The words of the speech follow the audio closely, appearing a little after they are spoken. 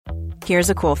Here's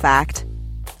a cool fact.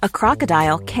 A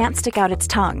crocodile can't stick out its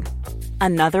tongue.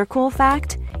 Another cool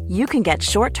fact, you can get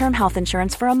short-term health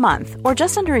insurance for a month or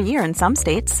just under a year in some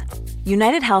states.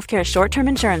 United Healthcare short-term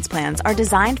insurance plans are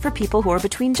designed for people who are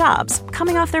between jobs,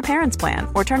 coming off their parents' plan,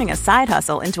 or turning a side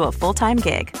hustle into a full-time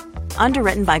gig.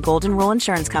 Underwritten by Golden Rule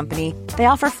Insurance Company, they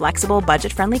offer flexible,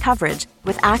 budget-friendly coverage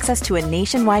with access to a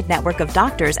nationwide network of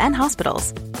doctors and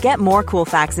hospitals. Get more cool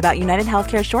facts about United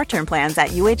Healthcare short-term plans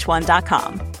at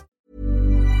uh1.com.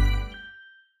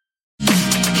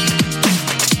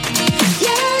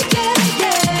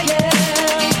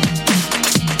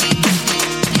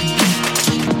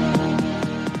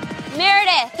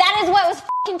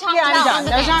 Talked about on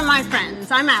the Those van. aren't my friends.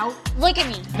 I'm out. Look at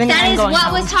me. That is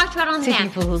what was talked about on the to van.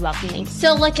 people who love me.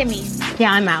 So look at me.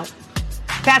 Yeah, I'm out.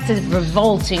 That's a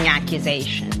revolting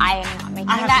accusation. I am not making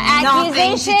I have that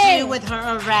accusation. nothing to do with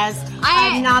her arrest. I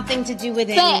have nothing to do with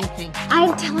anything.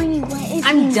 I'm telling you what is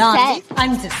I'm being done. said.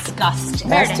 I'm disgusted.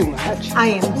 That's too much. I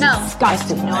am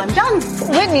disgusted. No, I'm done.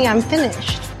 Whitney, I'm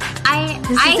finished. I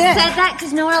said that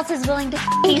because no one else is willing to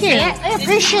Thank you. say it. I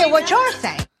appreciate what you're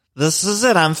saying. This is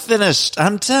it. I'm finished.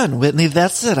 I'm done. Whitney,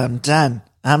 that's it. I'm done.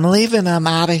 I'm leaving. I'm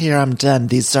out of here. I'm done.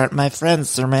 These aren't my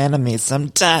friends. They're my enemies. I'm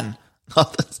done.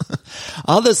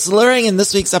 All this slurring in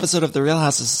this week's episode of The Real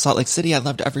Houses of Salt Lake City. I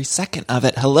loved every second of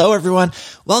it. Hello, everyone.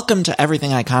 Welcome to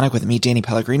Everything Iconic with me, Danny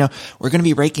Pellegrino. We're going to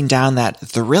be breaking down that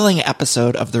thrilling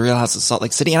episode of The Real Houses of Salt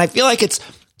Lake City. And I feel like it's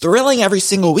thrilling every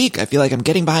single week. I feel like I'm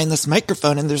getting behind this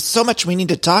microphone and there's so much we need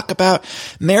to talk about.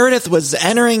 Meredith was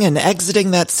entering and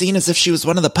exiting that scene as if she was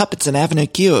one of the puppets in Avenue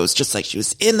Q. It was just like she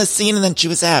was in the scene and then she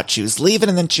was out. She was leaving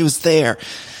and then she was there.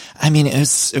 I mean, it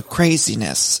was a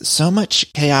craziness. So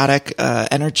much chaotic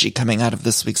energy coming out of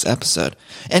this week's episode.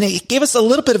 And it gave us a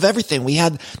little bit of everything. We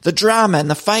had the drama and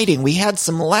the fighting. We had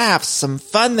some laughs, some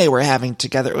fun they were having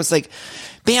together. It was like,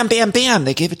 bam, bam, bam.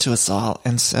 They gave it to us all.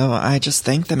 And so I just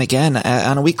thank them again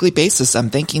on a weekly basis.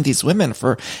 I'm thanking these women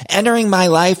for entering my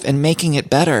life and making it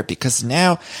better because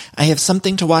now I have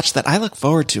something to watch that I look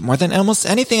forward to more than almost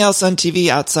anything else on TV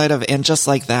outside of And Just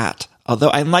Like That.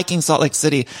 Although I'm liking Salt Lake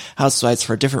City Housewives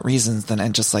for different reasons than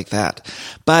And Just Like That.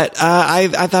 But I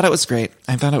thought it was great.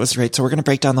 I thought it was great. So we're going to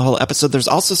break down the whole episode. There's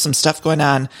also some stuff going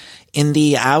on in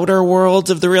the outer world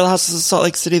of The Real Houses of Salt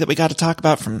Lake City that we got to talk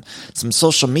about, from some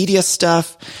social media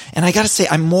stuff. And I got to say,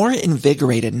 I'm more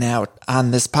invigorated now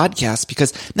on this podcast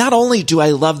because not only do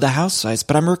I love the Housewives,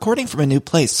 but I'm recording from a new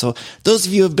place. So those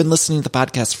of you who have been listening to the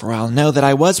podcast for a while know that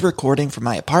I was recording from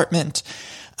my apartment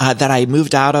that I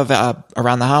moved out of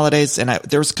around the holidays, and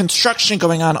there was construction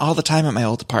going on all the time at my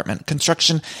old apartment.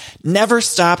 Construction never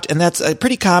stopped, and that's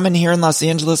pretty common here in Los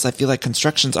Angeles. I feel like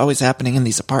construction's always happening in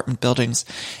these apartment buildings.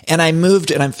 And I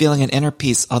moved, and I'm feeling an inner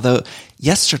peace, although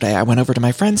yesterday I went over to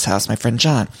my friend's house, my friend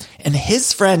John, and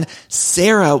his friend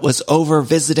Sarah was over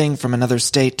visiting from another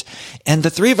state, and the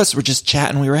three of us were just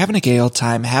chatting. We were having a gay old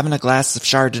time, having a glass of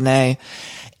Chardonnay.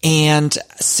 And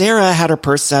Sarah had her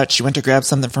purse out. She went to grab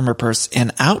something from her purse,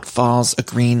 and out falls a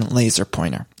green laser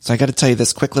pointer. So I got to tell you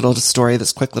this quick little story,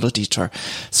 this quick little detour.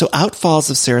 So out falls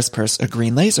of Sarah's purse a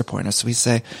green laser pointer. So we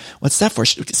say, what's that for?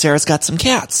 Sarah's got some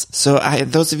cats. So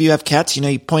those of you who have cats, you know,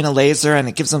 you point a laser and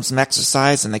it gives them some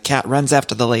exercise and the cat runs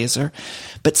after the laser.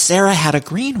 But Sarah had a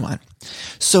green one.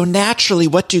 So naturally,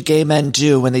 what do gay men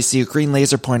do when they see a green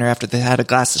laser pointer after they had a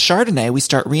glass of Chardonnay? We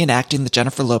start reenacting the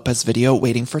Jennifer Lopez video,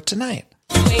 Waiting for Tonight.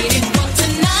 Waiting for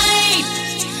tonight.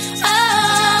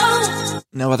 Oh.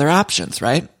 No other options,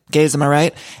 right? Gays, am I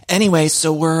right? Anyway,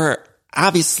 so we're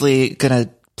obviously gonna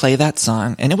play that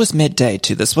song, and it was midday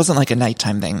too. This wasn't like a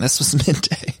nighttime thing. This was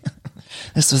midday.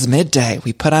 This was midday.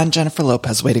 We put on Jennifer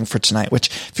Lopez, Waiting for Tonight, which,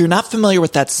 if you're not familiar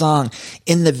with that song,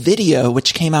 in the video,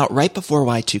 which came out right before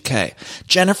Y2K,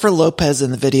 Jennifer Lopez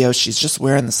in the video, she's just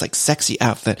wearing this like sexy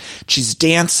outfit. She's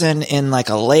dancing in like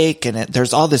a lake, and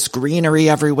there's all this greenery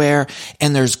everywhere,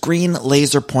 and there's green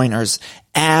laser pointers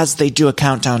as they do a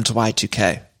countdown to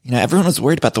Y2K. You know, everyone was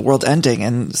worried about the world ending,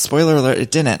 and spoiler alert,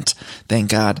 it didn't. Thank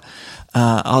God.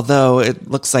 Although it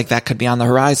looks like that could be on the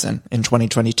horizon in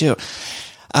 2022.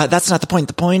 That's not the point.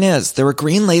 The point is there were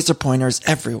green laser pointers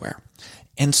everywhere.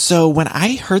 And so when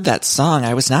I heard that song,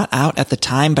 I was not out at the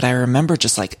time, but I remember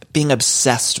just like being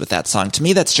obsessed with that song. To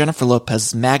me, that's Jennifer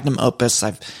Lopez's magnum opus.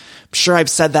 I'm sure I've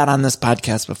said that on this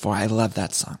podcast before. I love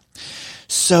that song.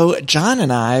 So John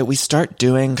and I, we start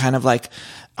doing kind of like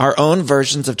our own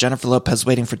versions of Jennifer Lopez,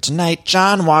 Waiting for Tonight.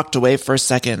 John walked away for a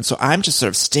second, so I'm just sort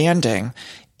of standing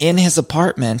in his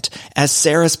apartment as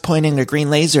Sarah's pointing a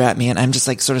green laser at me, and I'm just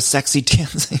like sort of sexy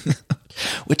dancing.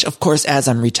 Which, of course, as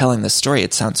I'm retelling this story,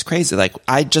 it sounds crazy. Like,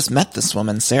 I just met this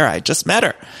woman, Sarah. I just met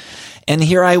her. And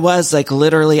here I was, like,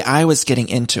 literally, I was getting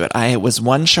into it. I was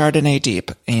one Chardonnay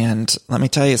deep. And let me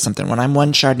tell you something. When I'm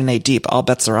one Chardonnay deep, all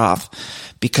bets are off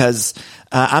because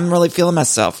I'm really feeling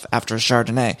myself after a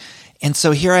Chardonnay. And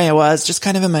so here I was, just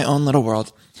kind of in my own little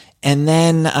world. And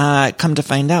then, come to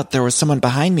find out there was someone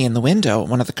behind me in the window,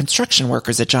 one of the construction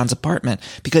workers at John's apartment,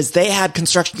 because they had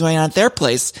construction going on at their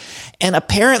place. And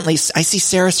apparently I see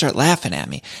Sarah start laughing at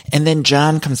me. And then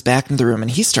John comes back into the room and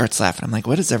he starts laughing. I'm like,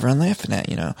 what is everyone laughing at,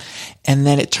 And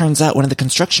then it turns out one of the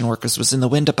construction workers was in the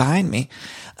window behind me,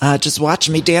 just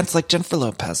watching me dance like Jennifer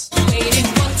Lopez. Waiting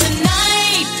for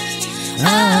tonight.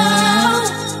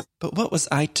 Oh. But what was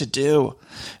I to do?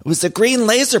 It was a green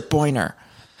laser pointer.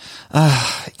 You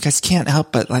guys can't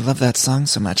help but I love that song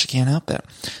so much. I can't help it.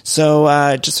 So,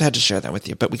 just had to share that with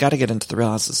you, but we got to get into the Real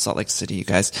Houses of Salt Lake City, you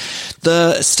guys.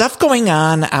 The stuff going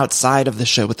on outside of the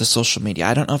show with the social media.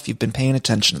 I don't know if you've been paying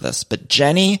attention to this, but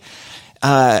Jenny,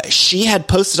 she had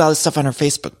posted all this stuff on her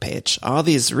Facebook page, all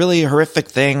these really horrific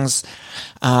things,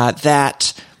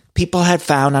 that people had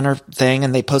found on her thing,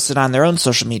 and they posted on their own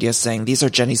social media saying, these are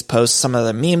Jenny's posts. Some of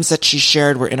the memes that she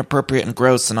shared were inappropriate and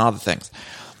gross and all the things.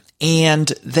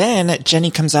 And then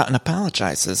Jenny comes out and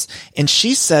apologizes. And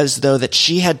she says, though, that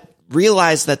she had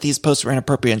realized that these posts were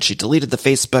inappropriate and she deleted the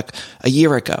Facebook a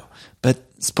year ago. But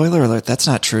spoiler alert, that's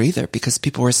not true either, because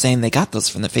people were saying they got those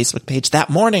from the Facebook page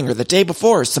that morning or the day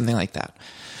before or something like that.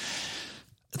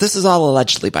 This is all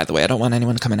allegedly, by the way. I don't want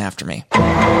anyone coming after me.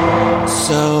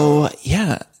 So,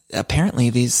 yeah. Apparently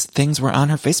these things were on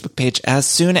her Facebook page as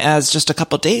soon as just a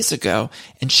couple days ago.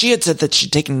 And she had said that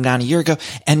she'd taken them down a year ago.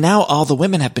 And now all the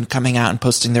women have been coming out and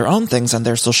posting their own things on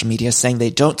their social media saying they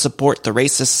don't support the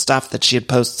racist stuff that she had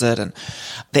posted. And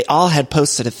they all had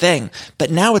posted a thing.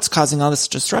 But now it's causing all this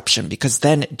disruption because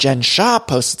then Jen Shah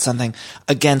posted something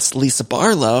against Lisa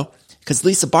Barlow. Because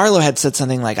Lisa Barlow had said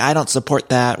something like, I don't support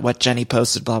that, what Jenny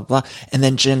posted, blah, blah, blah. And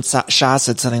then Jen Shah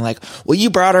said something like, well,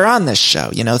 you brought her on this show,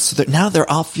 So now they're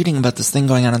all feuding about this thing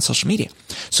going on social media.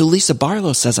 So Lisa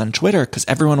Barlow says on Twitter, because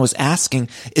everyone was asking,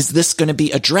 is this going to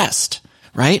be addressed,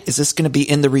 right? Is this going to be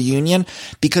in the reunion?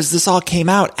 Because this all came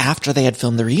out after they had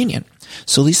filmed the reunion.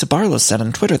 So Lisa Barlow said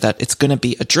on Twitter that it's going to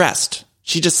be addressed.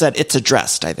 She just said it's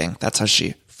addressed, I think. That's how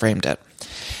she framed it.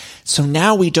 So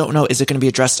now we don't know, is it going to be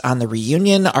addressed on the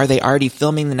reunion? Are they already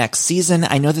filming the next season?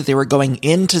 I know that they were going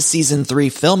into season 3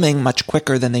 filming much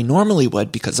quicker than they normally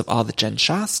would because of all the Jen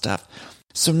Shah stuff.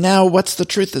 So now what's the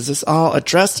truth? Is this all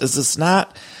addressed? Is this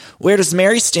not? Where does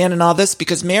Mary stand in all this?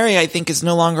 Because Mary, I think, is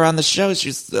no longer on the show.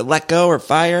 She's let go or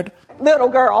fired. Little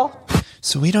girl.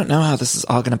 So we don't know how this is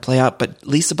all going to play out, but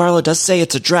Lisa Barlow does say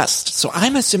it's addressed. So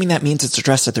I'm assuming that means it's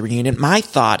addressed at the reunion. My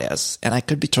thought is, and I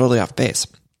could be totally off base,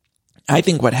 I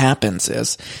think what happens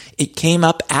is it came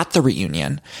up at the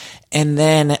reunion, and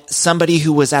then somebody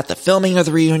who was at the filming of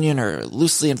the reunion or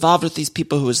loosely involved with these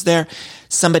people who was there,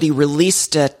 somebody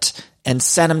released it and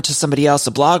sent them to somebody else,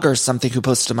 a blogger or something who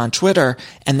posted them on Twitter,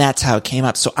 and that's how it came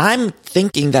up. So I'm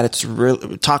thinking that it's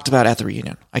talked about at the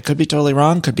reunion. I could be totally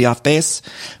wrong, could be off base,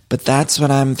 but that's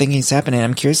what I'm thinking is happening.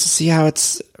 I'm curious to see how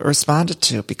it's responded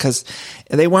to, because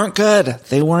they weren't good.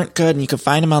 They weren't good, and you could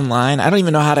find them online. I don't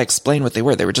even know how to explain what they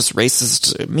were. They were just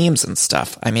racist memes and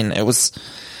stuff. I mean, it was,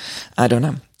 I don't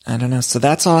know. So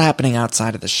that's all happening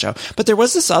outside of the show. But there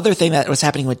was this other thing that was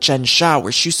happening with Jen Shah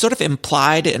where she sort of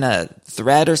implied in a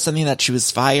thread or something that she was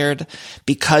fired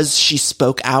because she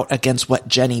spoke out against what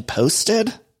Jenny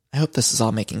posted. I hope this is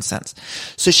all making sense.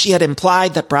 So she had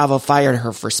implied that Bravo fired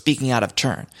her for speaking out of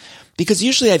turn. Because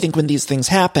usually I think when these things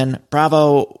happen,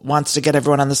 Bravo wants to get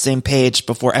everyone on the same page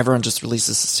before everyone just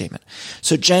releases a statement.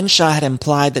 So Jen Shah had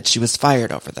implied that she was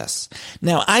fired over this.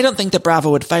 Now, I don't think that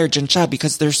Bravo would fire Jen Shah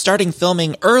because they're starting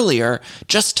filming earlier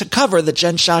just to cover the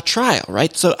Jen Shah trial,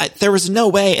 right? So there was no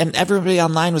way, and everybody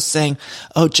online was saying,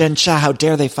 oh, Jen Shah, how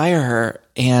dare they fire her?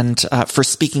 And for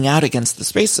speaking out against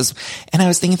this racism. And I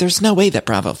was thinking there's no way that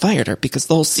Bravo fired her because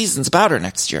the whole season's about her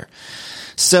next year.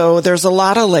 So there's a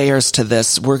lot of layers to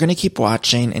this. We're going to keep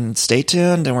watching and stay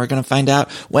tuned, and we're going to find out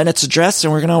when it's addressed,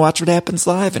 and we're going to watch what happens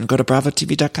live and go to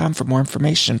bravotv.com for more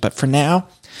information. But for now,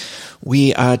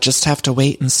 we just have to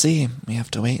wait and see. We have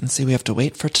to wait and see. We have to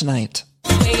wait for tonight.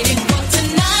 Waiting for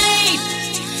tonight.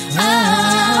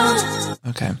 Oh.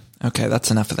 Okay, that's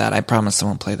enough of that. I promise I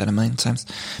won't play that a million times.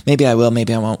 Maybe I will,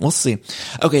 maybe I won't. We'll see.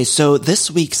 Okay, so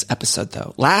this week's episode,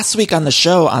 though. Last week on the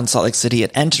show on Salt Lake City, it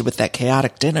ended with that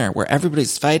chaotic dinner where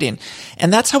everybody's fighting.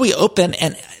 And that's how we open.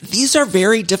 And these are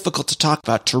very difficult to talk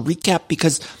about, to recap,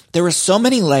 because there were so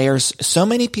many layers, so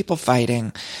many people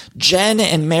fighting. Jen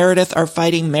and Meredith are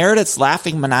fighting. Meredith's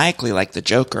laughing maniacally like the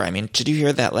Joker. I mean, did you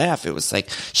hear that laugh? It was like,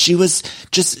 she was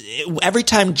just, every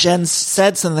time Jen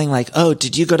said something like, oh,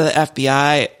 did you go to the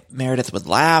FBI? Meredith would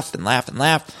laugh and laugh and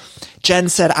laugh. Jen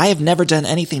said, I have never done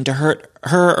anything to hurt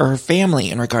her or her family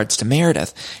in regards to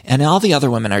Meredith. And all the other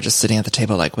women are just sitting at the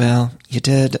table like, well, you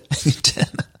did. You did.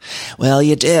 Well,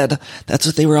 you did. That's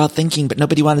what they were all thinking, but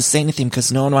nobody wanted to say anything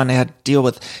because no one wanted to deal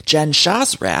with Jen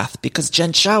Shah's wrath, because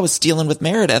Jen Shah was dealing with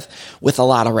Meredith with a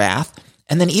lot of wrath.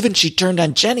 And then even she turned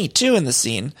on Jenny too in the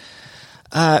scene.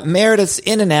 Meredith's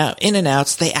in and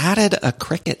outs, they added a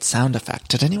cricket sound effect.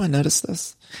 Did anyone notice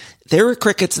this? There were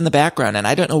crickets in the background, and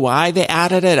I don't know why they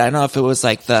added it. I don't know if it was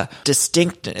like the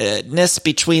distinctness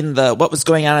between what was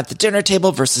going on at the dinner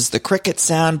table versus the cricket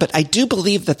sound, but I do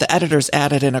believe that the editors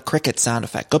added in a cricket sound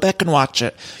effect. Go back and watch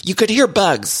it. You could hear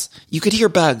bugs.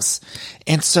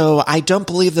 And so I don't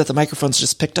believe that the microphones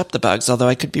just picked up the bugs, although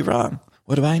I could be wrong.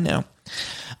 What do I know?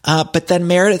 But then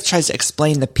Meredith tries to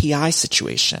explain the PI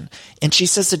situation. And she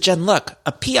says to Jen, look,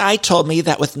 a PI told me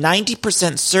that with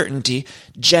 90% certainty,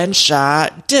 Jen Shah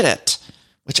did it.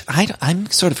 Which I'm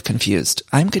sort of confused.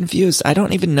 I'm confused. I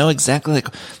don't even know exactly like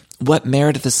what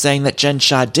Meredith is saying that Jen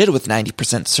Shah did with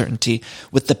 90% certainty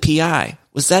with the PI.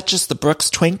 Was that just the Brooks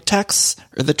twink texts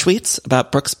or the tweets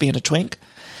about Brooks being a twink?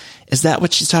 Is that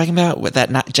what she's talking about? With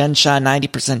that Jen Shah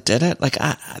 90% did it? Like,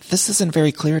 this isn't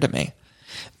very clear to me.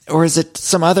 Or is it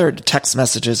some other text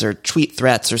messages or tweet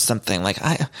threats or something? Like,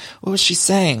 what was she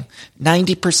saying?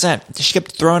 90%. She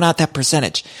kept throwing out that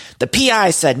percentage. The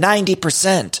PI said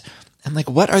 90%. I'm like,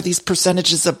 what are these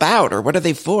percentages about? Or what are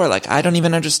they for? Like, I don't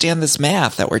even understand this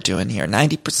math that we're doing here.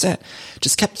 90%.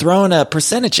 Just kept throwing a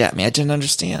percentage at me. I didn't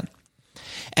understand.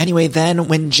 Anyway, then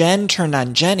when Jen turned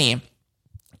on Jenny,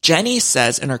 Jenny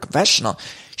says in her confessional,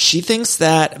 she thinks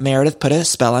that Meredith put a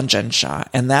spell on Jen Shah,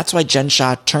 and that's why Jen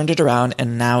Shah turned it around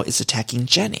and now is attacking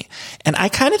Jenny. And I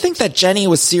kind of think that Jenny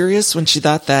was serious when she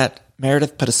thought that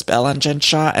Meredith put a spell on Jen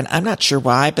Shah, and I'm not sure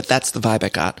why, but that's the vibe I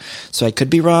got. So I could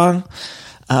be wrong,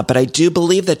 but I do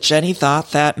believe that Jenny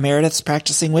thought that Meredith's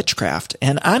practicing witchcraft,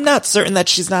 and I'm not certain that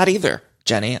she's not either.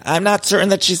 Jenny, I'm not certain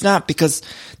that she's not, because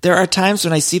there are times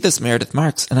when I see this Meredith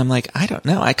Marks and I'm like, I don't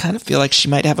know. I kind of feel like she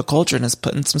might have a cauldron and is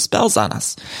putting some spells on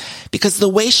us, because the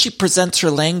way she presents her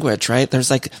language, right?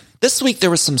 There's like, this week there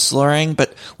was some slurring,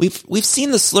 but we've seen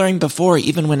the slurring before,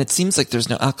 even when it seems like there's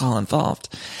no alcohol involved.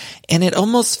 And it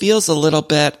almost feels a little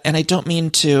bit, and I don't mean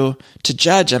to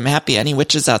judge. I'm happy any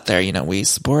witches out there. You know, we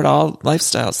support all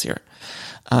lifestyles here.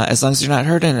 As long as you're not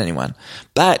hurting anyone.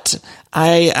 But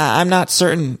I'm not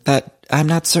certain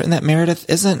that Meredith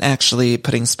isn't actually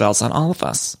putting spells on all of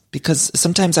us, because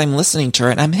sometimes I'm listening to her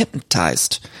and I'm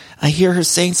hypnotized. I hear her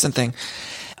saying something.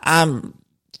 I'm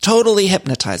totally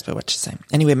hypnotized by what she's saying.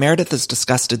 Anyway, Meredith is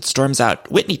disgusted, storms out.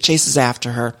 Whitney chases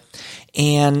after her,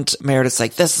 and Meredith's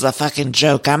like, this is a fucking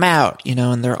joke. I'm out,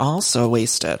 and they're all so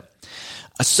wasted.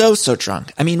 So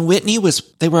drunk. I mean,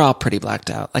 they were all pretty blacked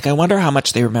out. Like, I wonder how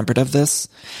much they remembered of this,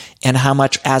 and how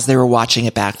much, as they were watching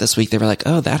it back this week, they were like,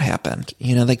 oh, that happened.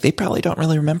 Like, they probably don't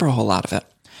really remember a whole lot of it.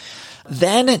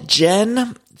 Then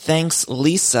Jen thanks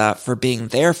Lisa for being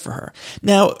there for her.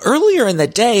 Now, earlier in the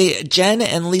day, Jen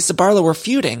and Lisa Barlow were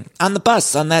feuding on the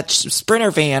bus, on that Sprinter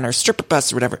van or stripper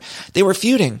bus or whatever. They were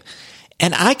feuding.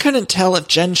 And I couldn't tell if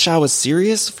Jen Shah was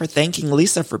serious for thanking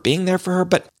Lisa for being there for her,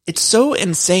 but it's so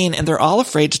insane, and they're all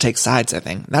afraid to take sides, I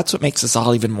think. That's what makes this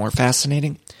all even more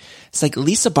fascinating. It's like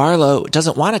Lisa Barlow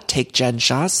doesn't want to take Jen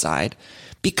Shah's side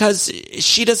because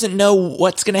she doesn't know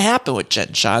what's going to happen with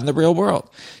Jen Shah in the real world.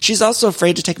 She's also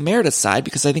afraid to take Meredith's side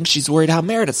because I think she's worried how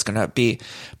Meredith's going to be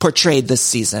portrayed this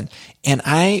season. And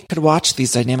I could watch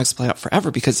these dynamics play out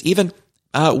forever, because even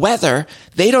whether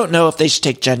they don't know if they should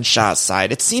take Jen Shah's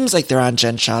side. It seems like they're on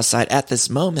Jen Shah's side at this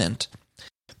moment,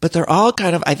 but they're all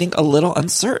kind of, I think, a little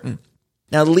uncertain.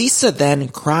 Now, Lisa then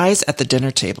cries at the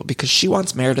dinner table because she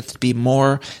wants Meredith to be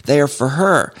more there for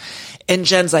her. And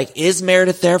Jen's like, is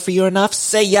Meredith there for you enough?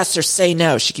 Say yes or say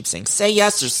no. She keeps saying, say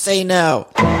yes or say no.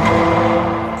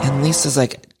 And Lisa's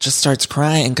like, just starts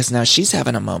crying because now she's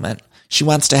having a moment. She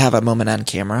wants to have a moment on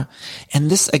camera. And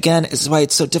this, again, is why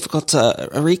it's so difficult to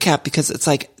recap, because it's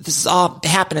like, this is all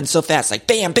happening so fast. Like,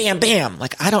 bam, bam, bam.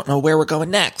 Like, I don't know where we're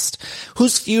going next.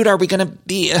 Whose feud are we going to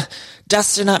be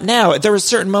dusting up now? There were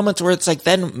certain moments where it's like,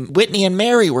 then Whitney and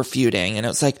Mary were feuding. And it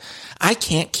was like, I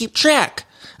can't keep track.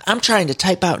 I'm trying to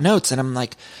type out notes, and I'm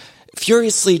like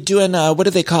furiously doing, what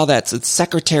do they call that? So it's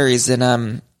secretaries in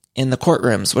the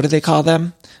courtrooms. What do they call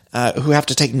them? Who have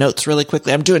to take notes really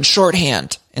quickly. I'm doing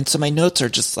shorthand. And so my notes are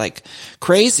just like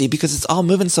crazy because it's all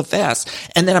moving so fast.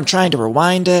 And then I'm trying to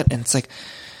rewind it, and it's like,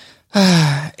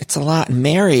 it's a lot.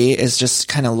 Mary is just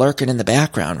kind of lurking in the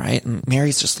background, right? And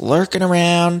Mary's just lurking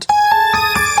around,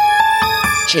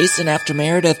 chasing after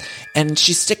Meredith, and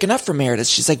she's sticking up for Meredith.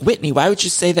 She's like, Whitney, why would you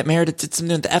say that Meredith did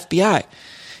something with the FBI?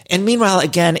 And meanwhile,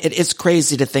 again, it is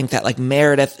crazy to think that like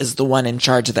Meredith is the one in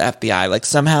charge of the FBI. Like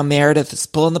somehow Meredith is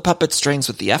pulling the puppet strings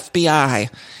with the FBI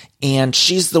and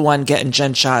she's the one getting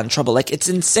Jen Shah in trouble. Like it's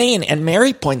insane. And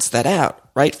Mary points that out,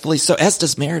 rightfully so, as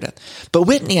does Meredith. But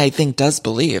Whitney, I think, does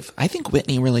believe. I think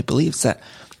Whitney really believes that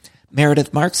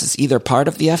Meredith Marks is either part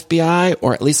of the FBI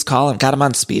or at least got him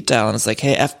on speed dial and is like,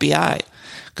 hey, FBI,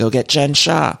 go get Jen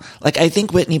Shah. Like, I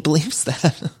think Whitney believes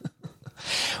that,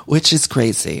 which is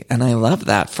crazy. And I love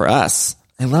that for us.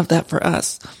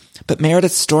 But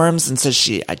Meredith storms and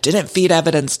says I didn't feed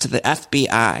evidence to the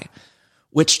FBI.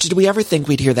 Which, did we ever think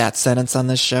we'd hear that sentence on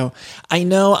this show? I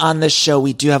know on this show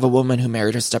we do have a woman who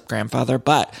married her step-grandfather,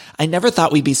 but I never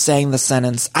thought we'd be saying the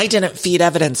sentence, I didn't feed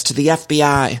evidence to the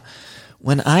FBI.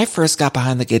 When I first got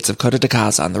behind the gates of Coda de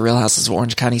Casa on The Real Houses of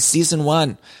Orange County Season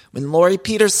 1, when Lori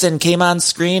Peterson came on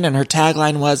screen and her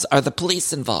tagline was, are the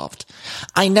police involved?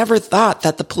 I never thought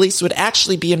that the police would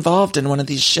actually be involved in one of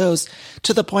these shows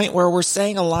to the point where we're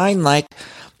saying a line like,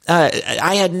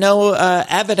 I had no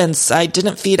evidence. I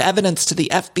didn't feed evidence to the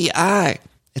FBI.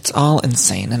 It's all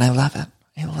insane, and I love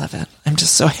it. I'm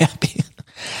just so happy.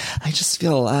 I just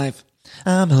feel alive.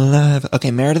 I'm alive.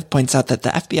 Okay, Meredith points out that the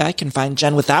FBI can find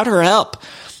Jen without her help.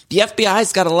 The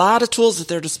FBI's got a lot of tools at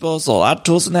their disposal, a lot of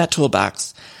tools in that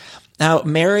toolbox. Now,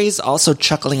 Mary's also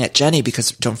chuckling at Jenny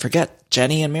because, don't forget,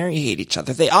 Jenny and Mary hate each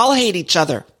other. They all hate each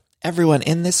other. Everyone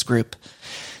in this group.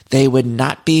 They would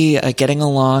not be getting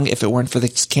along if it weren't for the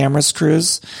cameras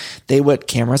crews.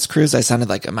 Cameras crews? I sounded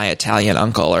like my Italian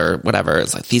uncle or whatever.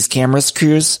 It's like, these cameras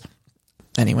crews.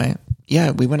 Anyway,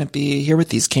 yeah, we wouldn't be here with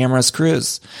these cameras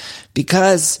crews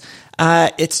because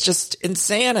it's just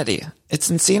insanity. It's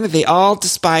insanity. They all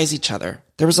despise each other.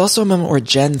 There was also a moment where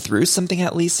Jen threw something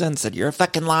at Lisa and said, you're a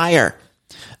fucking liar.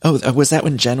 Oh, was that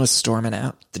when Jen was storming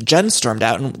out? Jen stormed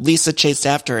out and Lisa chased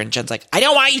after her and Jen's like, I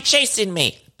don't want you chasing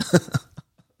me.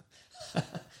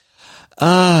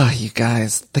 You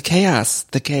guys, the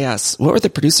chaos. What were the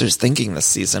producers thinking this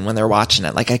season when they're watching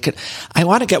it? Like I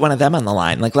want to get one of them on the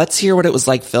line. Like, let's hear what it was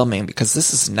like filming because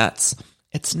this is nuts.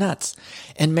 It's nuts.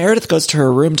 And Meredith goes to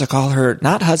her room to call her,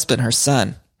 not husband, her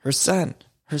son.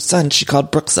 She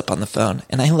called Brooks up on the phone.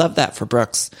 And I love that for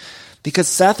Brooks because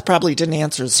Seth probably didn't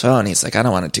answer his phone. He's like, I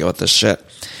don't want to deal with this shit.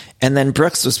 And then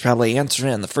Brooks was probably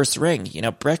answering in the first ring. You know,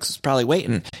 Brooks was probably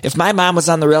waiting. If my mom was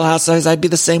on The Real Housewives, I'd be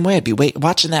the same way. I'd be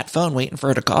watching that phone, waiting for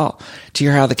her to call to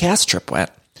hear how the cast trip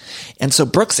went. And so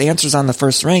Brooks answers on the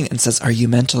first ring and says, are you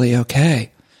mentally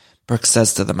okay? Brooks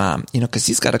says to the mom, you know, because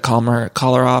he's got to call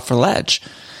her off her ledge.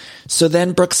 So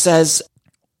then Brooks says,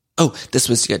 oh, this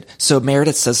was good. So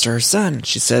Meredith says to her son,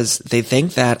 she says, they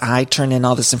think that I turned in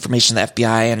all this information to the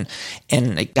FBI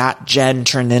and it got Jen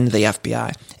turned into the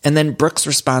FBI. And then Brooks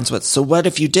responds with, so what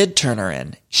if you did turn her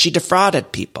in? She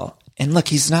defrauded people. And look,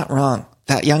 he's not wrong.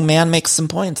 That young man makes some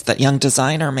points. That young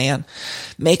designer man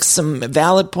makes some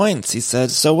valid points. He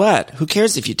says, so what? Who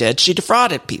cares if you did? She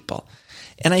defrauded people.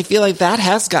 And I feel like that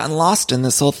has gotten lost in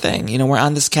this whole thing. You know, we're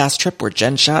on this cast trip where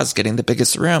Jen Shah is getting the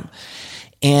biggest room.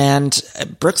 And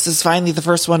Brooks is finally the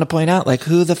first one to point out, like,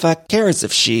 who the fuck cares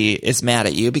if she is mad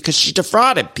at you because she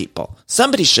defrauded people?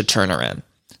 Somebody should turn her in.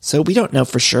 So we don't know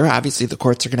for sure. Obviously, the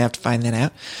courts are going to have to find that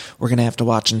out. We're going to have to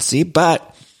watch and see.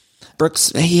 But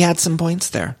Brooks, he had some points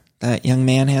there. That young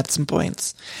man had some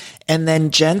points. And then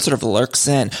Jen sort of lurks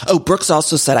in. Oh, Brooks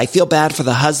also said, I feel bad for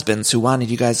the husbands who wanted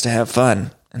you guys to have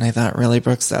fun. And I thought, really,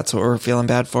 Brooks, that's what we're feeling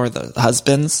bad for? The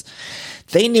husbands?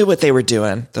 They knew what they were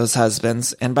doing, those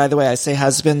husbands. And by the way, I say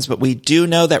husbands, but we do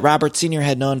know that Robert Sr.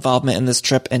 had no involvement in this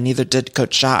trip, and neither did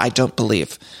Coach Shah, I don't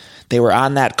believe. They were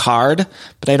on that card,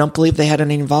 but I don't believe they had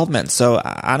any involvement. So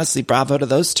honestly, bravo to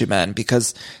those two men,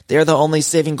 because they're the only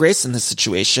saving grace in this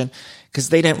situation, because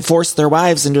they didn't force their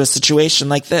wives into a situation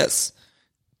like this.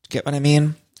 Get what I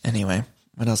mean? Anyway.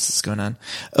 What else is going on?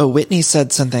 Oh, Whitney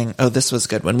said something. Oh, this was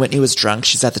good. When Whitney was drunk,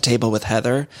 she's at the table with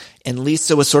Heather, and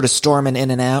Lisa was sort of storming in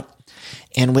and out.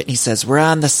 And Whitney says, we're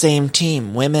on the same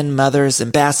team. Women, mothers,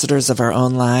 ambassadors of our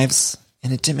own lives.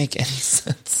 And it didn't make any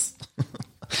sense.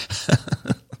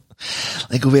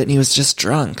 Like Whitney was just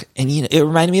drunk. And you know, it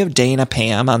reminded me of Dana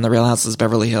Pam on The Real Houses of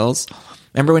Beverly Hills.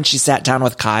 Remember when she sat down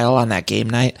with Kyle on that game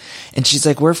night? And she's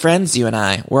like, we're friends, you and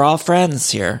I. We're all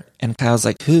friends here. And Kyle's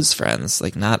like, who's friends?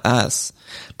 Like, not us.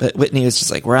 But Whitney was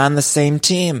just like, we're on the same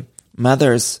team.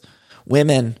 Mothers,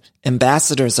 women,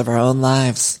 ambassadors of our own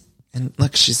lives. And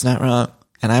look, she's not wrong.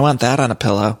 And I want that on a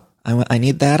pillow. I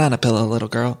need that on a pillow, little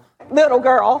girl. Little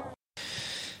girl.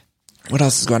 What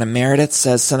else is going on? Meredith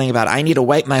says something about, I need to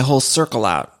wipe my whole circle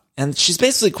out. And she's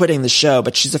basically quitting the show,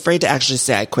 but she's afraid to actually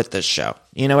say, I quit this show.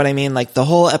 You know what I mean? Like the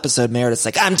whole episode, Meredith's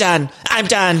like, I'm done.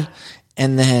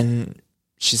 And then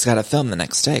she's got to film the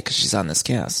next day because she's on this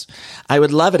cast. I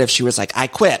would love it if she was like, I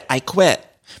quit.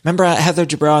 Remember Heather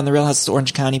Dubrow on the Real Housewives of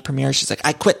Orange County premiere? She's like,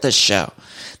 I quit this show.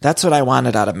 That's what I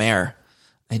wanted out of Mare.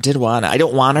 I did want it. I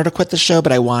don't want her to quit the show,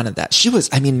 but I wanted that.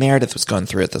 Meredith was going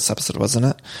through it this episode, wasn't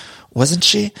it? Wasn't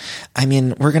she? I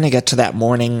mean, we're going to get to that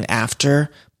morning after,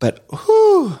 but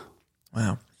whew.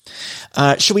 Wow.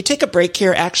 Should we take a break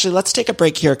here? Actually, let's take a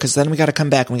break here because then we got to come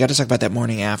back and we got to talk about that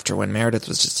morning after when Meredith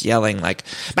was just yelling like,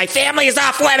 my family is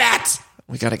off limits.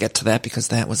 We got to get to that because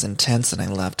that was intense and I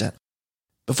loved it.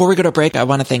 Before we go to break, I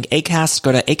want to thank Acast.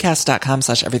 Go to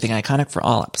acast.com/everythingiconic for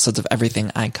all episodes of Everything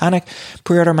Iconic.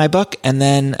 Pre-order my book and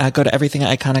then go to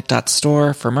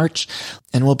everythingiconic.store for merch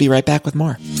and we'll be right back with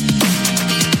more.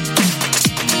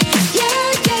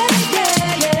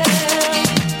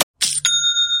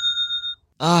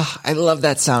 I love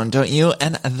that sound, don't you?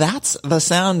 And that's the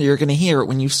sound you're going to hear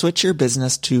when you switch your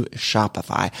business to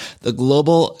Shopify, the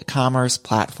global commerce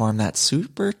platform that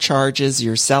supercharges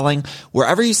your selling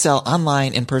wherever you sell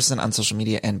online, in person, on social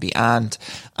media, and beyond.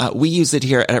 We use it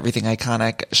here at Everything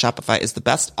Iconic. Shopify is the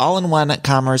best all-in-one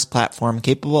commerce platform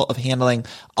capable of handling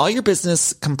all your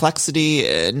business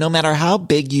complexity, no matter how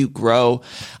big you grow.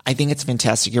 I think it's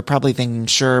fantastic. You're probably thinking,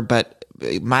 sure, but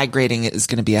migrating is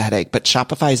going to be a headache, but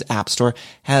Shopify's App Store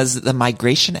has the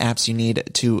migration apps you need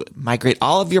to migrate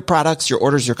all of your products, your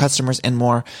orders, your customers, and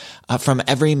more from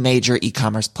every major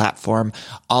e-commerce platform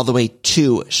all the way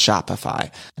to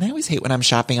Shopify. And I always hate when I'm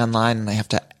shopping online and I have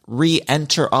to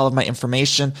re-enter all of my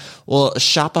information. Well,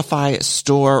 Shopify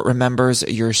store remembers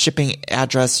your shipping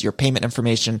address, your payment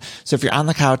information. So if you're on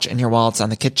the couch and your wallet's on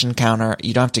the kitchen counter,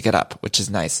 you don't have to get up, which is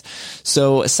nice.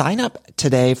 So sign up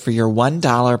today for your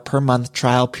 $1 per month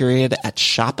trial period at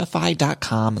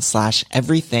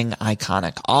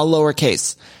shopify.com/everythingiconic, all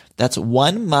lowercase. That's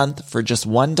 1 month for just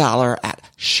 $1 at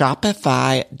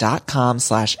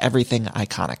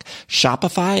shopify.com/everythingiconic.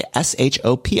 Shopify,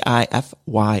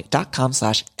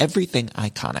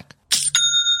 shopify.com/everythingiconic.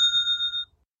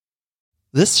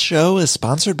 This show is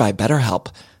sponsored by BetterHelp.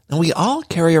 And we all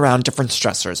carry around different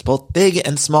stressors, both big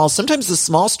and small. Sometimes the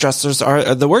small stressors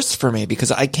are the worst for me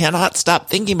because I cannot stop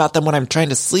thinking about them when I'm trying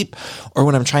to sleep or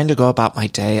when I'm trying to go about my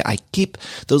day. I keep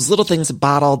those little things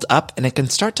bottled up and it can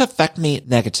start to affect me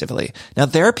negatively. Now,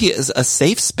 therapy is a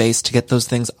safe space to get those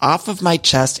things off of my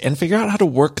chest and figure out how to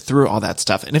work through all that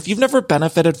stuff. And if you've never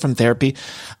benefited from therapy,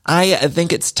 I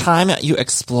think it's time you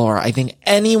explore. I think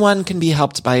anyone can be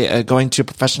helped by going to a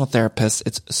professional therapist.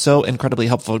 It's so incredibly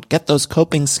helpful. Get those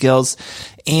coping skills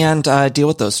and deal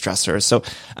with those stressors. So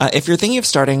if you're thinking of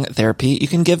starting therapy, you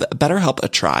can give BetterHelp a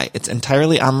try. It's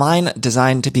entirely online,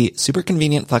 designed to be super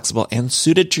convenient, flexible, and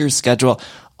suited to your schedule.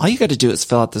 All you got to do is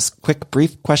fill out this quick,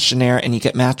 brief questionnaire and you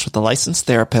get matched with a licensed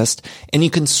therapist, and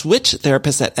you can switch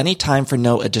therapists at any time for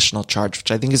no additional charge,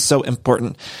 which I think is so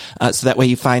important. So that way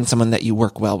you find someone that you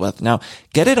work well with. Now,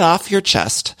 get it off your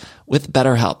chest with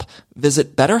BetterHelp.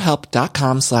 Visit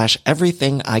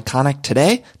BetterHelp.com/everythingiconic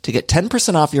today to get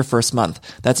 10% off your first month.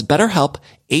 That's BetterHelp,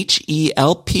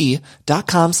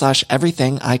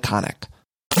 HELP.com/everythingiconic.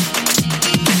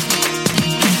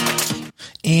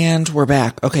 And we're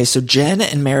back. Okay, so Jen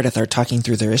and Meredith are talking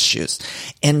through their issues.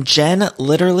 And Jen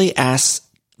literally asks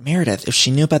Meredith if she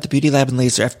knew about the Beauty Lab and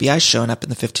Laser FBI showing up in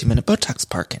the 15-minute Botox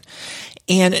parking.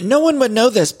 And no one would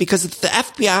know this because if the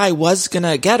FBI was going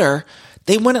to get her,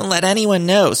 they wouldn't let anyone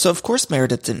know. So of course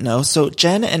Meredith didn't know. So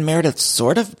Jen and Meredith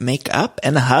sort of make up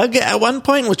and hug at one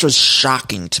point, which was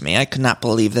shocking to me. I could not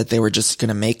believe that they were just going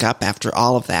to make up after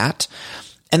all of that.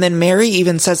 And then Mary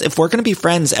even says, if we're going to be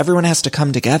friends, everyone has to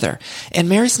come together. And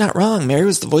Mary's not wrong. Mary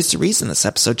was the voice of reason this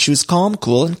episode. She was calm,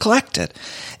 cool, and collected.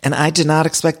 And I did not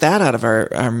expect that out of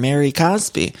our Mary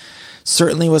Cosby.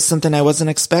 Certainly was something I wasn't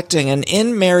expecting. And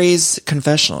in Mary's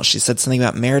confessional, she said something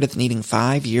about Meredith needing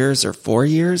 5 years or 4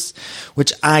 years,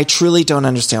 which I truly don't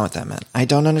understand what that meant. I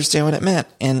don't understand what it meant.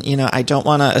 And, you know, I don't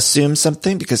want to assume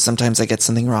something because sometimes I get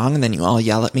something wrong and then you all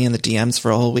yell at me in the DMs for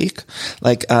a whole week.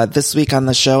 Like, this week on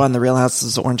the show, on the Real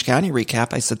Housewives of Orange County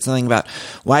recap, I said something about,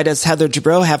 why does Heather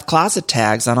Dubrow have closet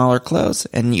tags on all her clothes?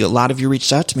 And a lot of you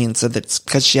reached out to me and said that it's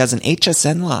because she has an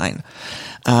HSN line.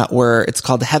 Where it's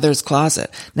called Heather's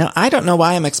Closet. Now, I don't know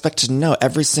why I'm expected to know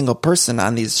every single person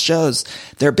on these shows,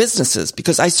 their businesses,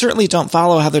 because I certainly don't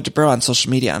follow Heather Dubrow on social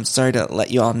media. I'm sorry to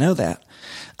let you all know that.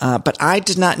 But I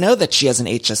did not know that she has an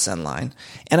HSN line.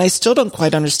 And I still don't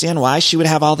quite understand why she would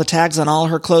have all the tags on all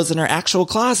her clothes in her actual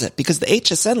closet, because the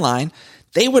HSN line,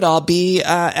 they would all be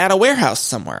at a warehouse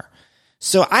somewhere.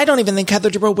 So I don't even think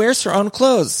Heather Dubrow wears her own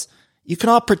clothes. You can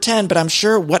all pretend, but I'm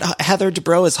sure what Heather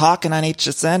Dubrow is hawking on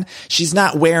HSN, she's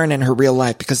not wearing in her real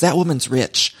life because that woman's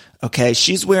rich. Okay.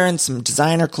 She's wearing some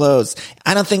designer clothes.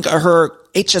 I don't think her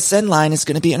HSN line is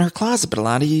going to be in her closet, but a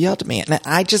lot of you yelled at me. And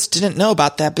I just didn't know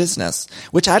about that business,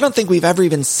 which I don't think we've ever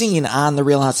even seen on the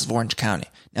Real Houses of Orange County.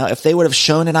 Now, if they would have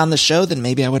shown it on the show, then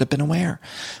maybe I would have been aware.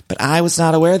 But I was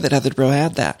not aware that Heather Dubrow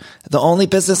had that. The only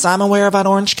business I'm aware of on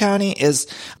Orange County is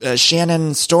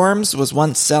Shannon Storms was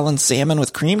once selling salmon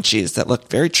with cream cheese that looked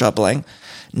very troubling,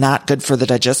 not good for the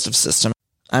digestive system.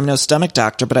 I'm no stomach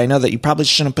doctor, but I know that you probably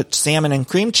shouldn't put salmon and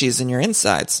cream cheese in your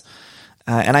insides.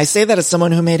 And I say that as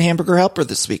someone who made Hamburger Helper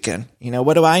this weekend. You know,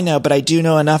 what do I know? But I do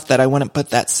know enough that I wouldn't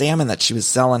put that salmon that she was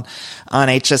selling on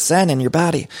HSN in your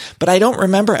body. But I don't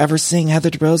remember ever seeing Heather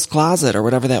Dubrow's closet or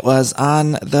whatever that was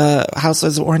on the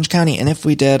Housewives of Orange County. And if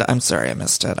we did, I'm sorry I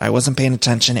missed it. I wasn't paying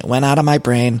attention. It went out of my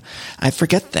brain. I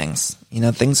forget things. You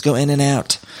know, things go in and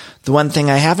out. The one thing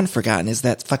I haven't forgotten is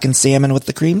that fucking salmon with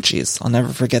the cream cheese. I'll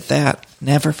never forget that.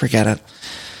 Never forget it.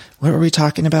 What were we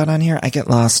talking about on here? I get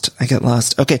lost.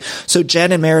 Okay. So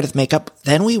Jen and Meredith make up.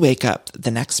 Then we wake up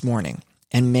the next morning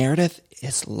and Meredith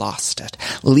is lost it.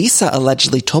 Lisa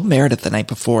allegedly told Meredith the night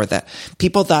before that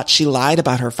people thought she lied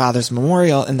about her father's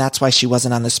memorial and that's why she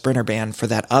wasn't on the Sprinter band for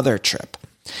that other trip.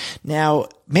 Now,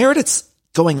 Meredith's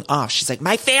going off. She's like,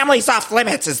 my family's off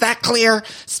limits. Is that clear?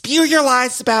 Spew your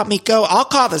lies about me. Go. I'll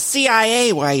call the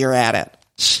CIA while you're at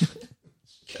it.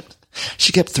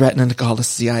 She kept threatening to call the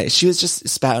CIA. She was just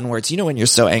spouting words. You know when you're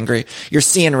so angry, you're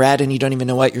seeing red and you don't even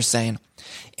know what you're saying.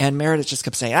 And Meredith just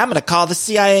kept saying, I'm going to call the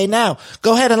CIA now.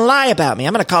 Go ahead and lie about me.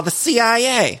 I'm going to call the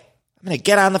CIA. I'm going to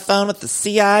get on the phone with the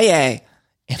CIA.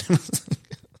 And it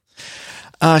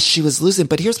was she was losing.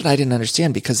 But here's what I didn't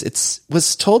understand, because it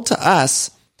was told to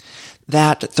us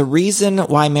that the reason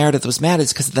why Meredith was mad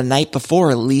is because the night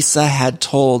before, Lisa had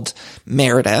told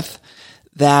Meredith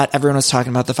that everyone was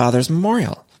talking about the father's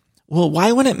memorial. Well,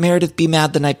 why wouldn't Meredith be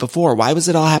mad the night before? Why was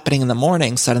it all happening in the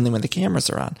morning suddenly when the cameras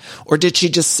are on? Or did she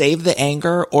just save the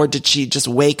anger? Or did she just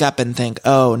wake up and think,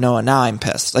 oh, no, now I'm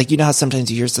pissed? Like, you know how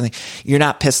sometimes you hear something, you're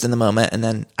not pissed in the moment, and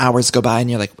then hours go by and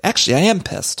you're like, actually, I am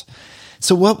pissed.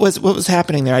 So what was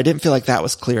happening there? I didn't feel like that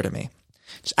was clear to me.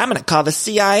 I'm going to call the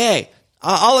CIA.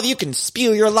 All of you can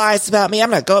spew your lies about me. I'm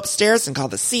going to go upstairs and call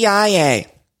the CIA.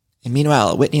 And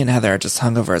meanwhile, Whitney and Heather are just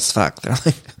hungover as fuck.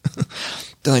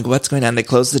 They're like, what's going on? They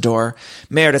close the door.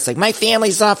 Meredith's like, my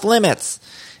family's off limits.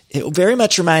 It very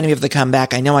much reminded me of The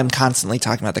Comeback. I know I'm constantly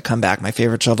talking about The Comeback, my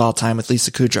favorite show of all time with Lisa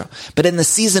Kudrow. But in the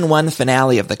season 1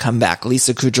 finale of The Comeback,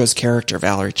 Lisa Kudrow's character,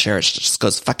 Valerie Cherish, just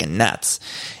goes fucking nuts.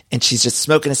 And she's just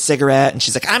smoking a cigarette and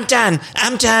she's like, I'm done.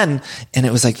 And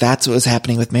it was like, that's what was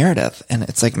happening with Meredith. And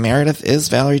it's like, Meredith is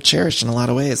Valerie Cherish in a lot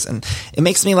of ways. And it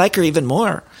makes me like her even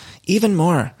more.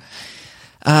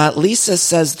 Lisa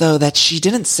says, though, that she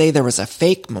didn't say there was a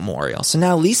fake memorial. So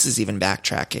now Lisa's even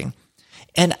backtracking.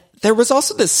 And there was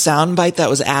also this soundbite that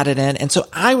was added in. And so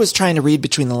I was trying to read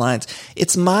between the lines.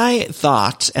 It's my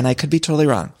thought, and I could be totally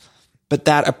wrong, but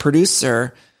that a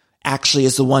producer actually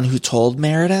is the one who told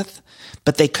Meredith,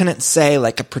 but they couldn't say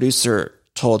like a producer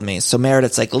told me. So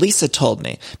Meredith's like, Lisa told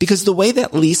me. Because the way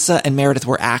that Lisa and Meredith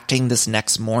were acting this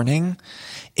next morning,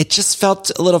 it just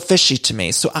felt a little fishy to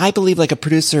me. So I believe like a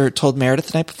producer told Meredith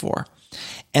the night before.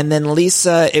 And then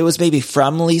Lisa, it was maybe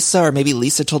from Lisa, or maybe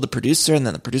Lisa told the producer and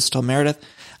then the producer told Meredith.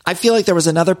 I feel like there was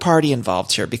another party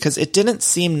involved here because it didn't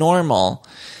seem normal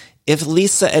if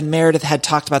Lisa and Meredith had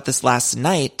talked about this last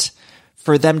night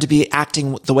for them to be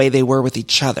acting the way they were with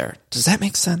each other. Does that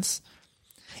make sense?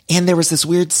 And there was this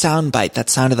weird soundbite that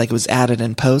sounded like it was added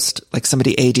in post, like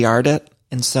somebody ADR'd it.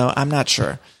 And so I'm not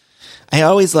sure. I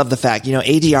always love the fact,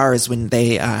 ADR is when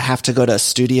they have to go to a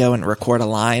studio and record a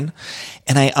line.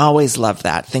 And I always love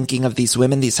that, thinking of these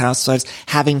women, these housewives,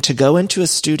 having to go into a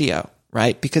studio,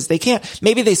 right? Because they can't,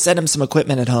 maybe they send them some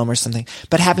equipment at home or something,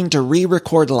 but having to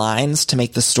re-record lines to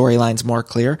make the storylines more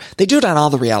clear. They do it on all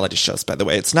the reality shows, by the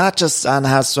way. It's not just on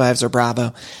Housewives or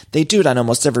Bravo. They do it on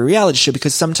almost every reality show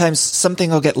because sometimes something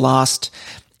will get lost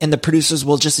and the producers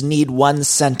will just need one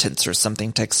sentence or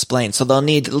something to explain. So they'll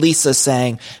need Lisa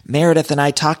saying, Meredith and I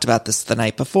talked about this the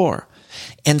night before.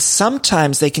 And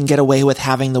sometimes they can get away with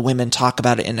having the women talk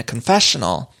about it in a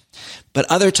confessional, but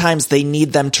other times they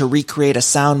need them to recreate a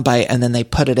soundbite and then they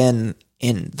put it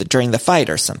during the fight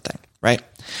or something, right?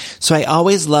 So I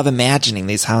always love imagining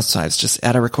these housewives just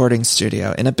at a recording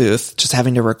studio in a booth, just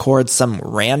having to record some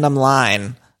random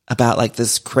line about like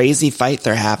this crazy fight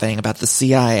they're having about the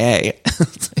CIA.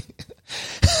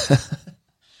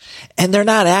 And they're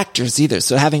not actors either.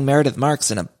 So having Meredith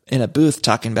Marks in a booth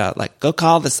talking about like, go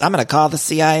call this, I'm going to call the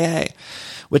CIA.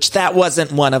 which that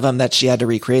wasn't one of them that she had to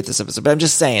recreate this episode. But I'm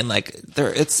just saying, like,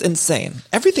 it's insane.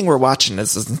 Everything we're watching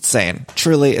is insane.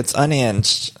 Truly, it's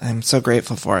unhinged. I'm so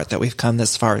grateful for it that we've come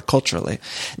this far culturally.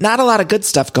 Not a lot of good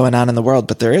stuff going on in the world,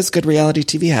 but there is good reality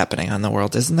TV happening on the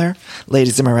world, isn't there?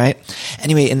 Ladies, am I right?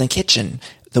 Anyway, in the kitchen,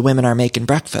 the women are making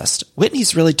breakfast.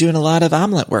 Whitney's really doing a lot of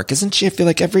omelet work, isn't she? I feel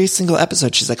like every single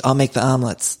episode she's like, I'll make the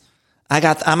omelets.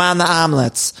 I'm on the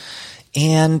omelets.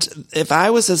 And if I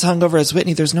was as hungover as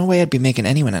Whitney, there's no way I'd be making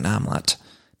anyone an omelet.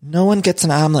 No one gets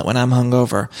an omelet when I'm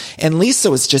hungover. And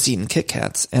Lisa was just eating Kit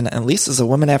Kats. And Lisa's a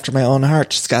woman after my own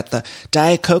heart. She's got the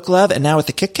Diet Coke love, and now with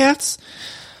the Kit Kats.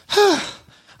 I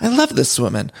love this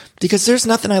woman because there's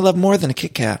nothing I love more than a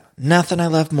Kit Kat. Nothing I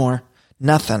love more.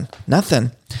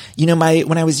 Nothing. You know,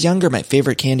 when I was younger, my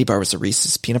favorite candy bar was a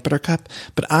Reese's peanut butter cup.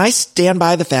 But I stand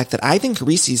by the fact that I think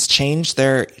Reese's changed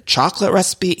their chocolate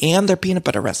recipe and their peanut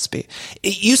butter recipe.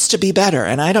 It used to be better,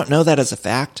 and I don't know that as a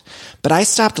fact, but I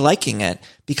stopped liking it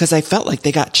because I felt like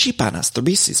they got cheap on us, the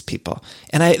Reese's people.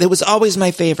 And it was always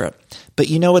my favorite. But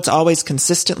you know what's always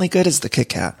consistently good is the Kit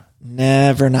Kat.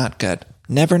 Never not good.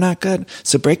 Never not good.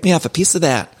 So break me off a piece of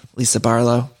that, Lisa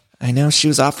Barlow. I know she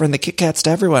was offering the Kit Kats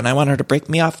to everyone. I want her to break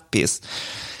me off a piece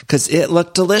because it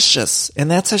looked delicious.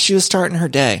 And that's how she was starting her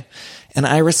day. And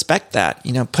I respect that.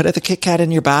 You know, put the Kit Kat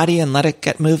in your body and let it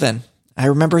get moving. I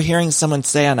remember hearing someone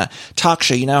say on a talk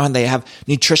show, you know, when they have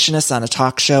nutritionists on a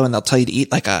talk show and they'll tell you to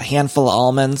eat like a handful of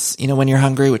almonds, you know, when you're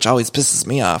hungry, which always pisses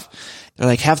me off. They're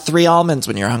like, have 3 almonds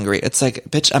when you're hungry. It's like,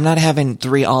 bitch, I'm not having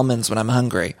 3 almonds when I'm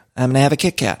hungry. I'm going to have a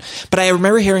Kit Kat. But I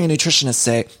remember hearing a nutritionist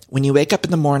say, when you wake up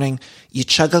in the morning, you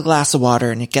chug a glass of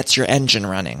water and it gets your engine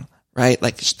running, right?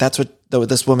 Like that's what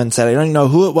this woman said. I don't even know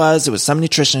who it was. It was some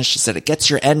nutritionist. She said, it gets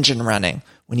your engine running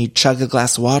when you chug a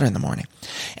glass of water in the morning.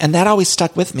 And that always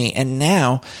stuck with me. And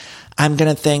now I'm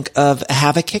going to think of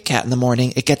have a Kit Kat in the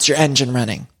morning. It gets your engine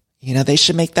running. You know, they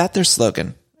should make that their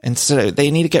slogan. Instead of,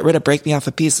 they need to get rid of break me off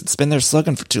a piece. It's been their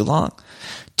slogan for too long.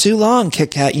 Too long,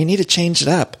 Kit Kat. You need to change it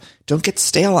up. Don't get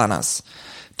stale on us.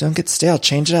 Don't get stale.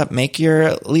 Change it up. Make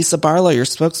your Lisa Barlow your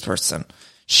spokesperson.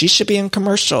 She should be in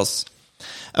commercials.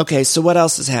 Okay, so what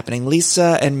else is happening?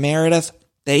 Lisa and Meredith,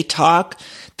 they talk.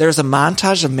 There's a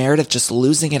montage of Meredith just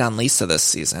losing it on Lisa this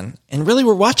season. And really,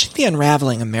 we're watching the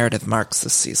unraveling of Meredith Marks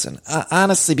this season.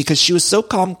 Honestly, because she was so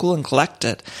calm, cool, and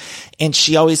collected. And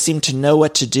she always seemed to know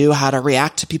what to do, how to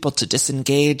react to people, to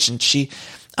disengage. And she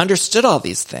understood all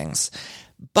these things.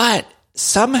 But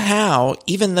somehow,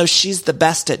 even though she's the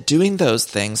best at doing those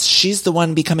things, she's the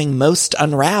one becoming most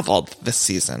unraveled this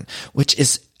season, which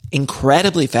is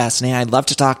incredibly fascinating. I'd love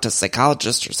to talk to a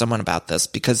psychologist or someone about this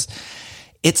because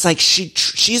it's like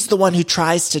she's the one who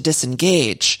tries to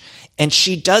disengage, and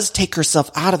she does take herself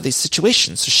out of these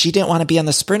situations. So she didn't want to be on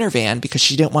the Sprinter van because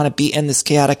she didn't want to be in this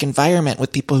chaotic environment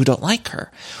with people who don't like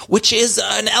her, which is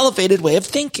an elevated way of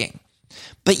thinking.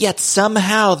 But yet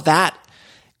somehow that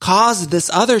caused this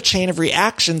other chain of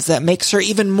reactions that makes her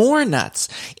even more nuts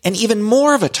and even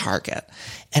more of a target.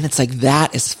 And it's like,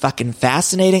 that is fucking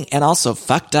fascinating and also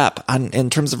fucked up in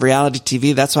terms of reality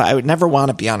TV. That's why I would never want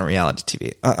to be on reality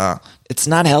TV. It's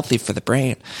not healthy for the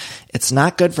brain. It's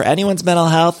not good for anyone's mental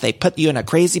health. They put you in a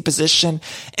crazy position.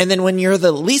 And then when you're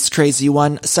the least crazy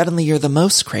one, suddenly you're the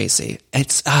most crazy.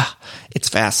 It's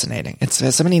fascinating.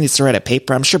 Somebody needs to write a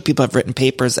paper. I'm sure people have written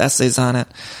papers, essays on it.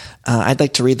 I'd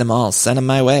like to read them all. Send them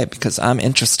my way because I'm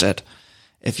interested.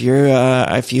 If you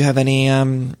have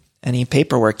any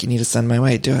paperwork you need to send my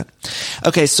way, do it.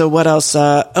 Okay. So what else?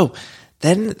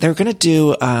 Then they're going to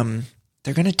do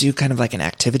kind of like an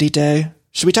activity day.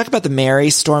 Should we talk about the Mary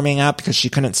storming out because she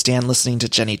couldn't stand listening to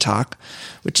Jenny talk,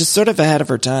 which is sort of ahead of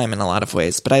her time in a lot of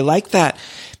ways. But I like that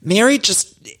Mary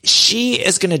she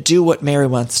is going to do what Mary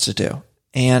wants to do.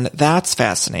 And that's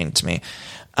fascinating to me.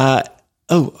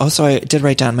 Also, I did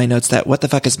write down in my notes that what the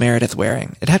fuck is Meredith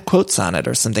wearing? It had quotes on it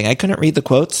or something. I couldn't read the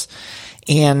quotes.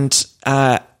 And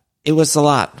it was a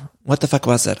lot. What the fuck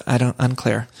was it?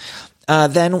 Unclear.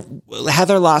 Then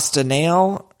Heather lost a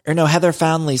nail. Or no, Heather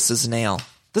found Lisa's nail.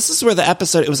 This is where the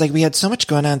episode, it was like we had so much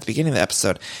going on at the beginning of the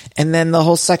episode. And then the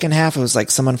whole second half, it was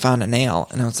like someone found a nail.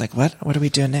 And I was like, what? What are we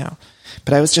doing now?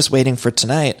 But I was just waiting for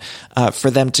tonight for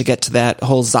them to get to that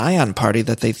whole Zion party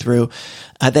that they threw,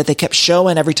 that they kept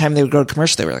showing every time they would go to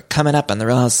commercial. They were like coming up on the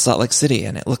Real House of Salt Lake City,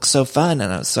 and it looked so fun.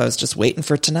 And so I was just waiting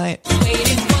for tonight.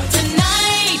 Waiting for tonight.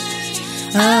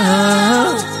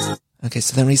 Okay,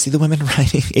 so then we see the women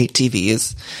riding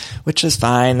ATVs, which is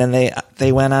fine. And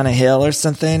they went on a hill or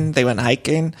something. They went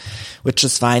hiking, which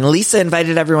is fine. Lisa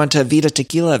invited everyone to a Vita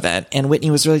Tequila event, and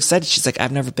Whitney was really excited. She's like,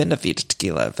 I've never been to a Vita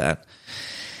Tequila event.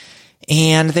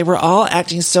 And they were all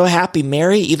acting so happy.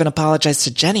 Mary even apologized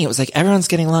to Jenny. It was like everyone's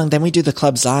getting along. Then we do the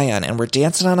Club Zion and we're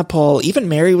dancing on a pole. Even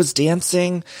Mary was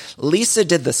dancing. Lisa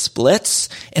did the splits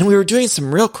and we were doing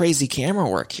some real crazy camera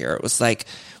work here. It was like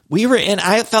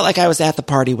I felt like I was at the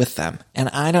party with them. And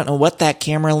I don't know what that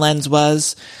camera lens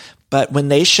was, but when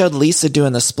they showed Lisa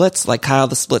doing the splits, like Kyle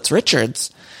the Splits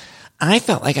Richards, I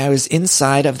felt like I was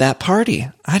inside of that party.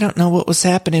 I don't know what was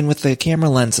happening with the camera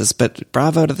lenses, but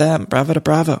bravo to them. Bravo to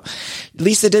Bravo.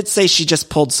 Lisa did say she just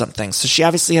pulled something, so she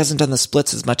obviously hasn't done the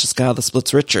splits as much as Kyle the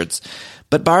Splits Richards.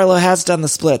 But Barlow has done the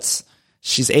splits.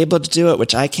 She's able to do it,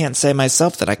 which I can't say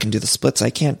myself that I can do the splits. I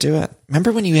can't do it.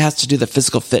 Remember when you had to do the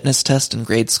physical fitness test in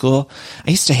grade school? I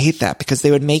used to hate that because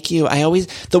they would make you,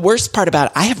 the worst part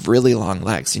about it, I have really long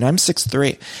legs. I'm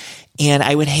 6'3". And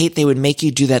I would hate they would make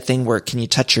you do that thing where can you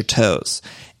touch your toes?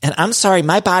 And I'm sorry,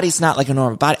 my body's not like a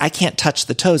normal body. I can't touch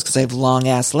the toes because I have long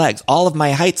ass legs. All of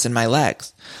my height's in my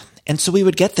legs. And so we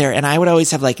would get there and I would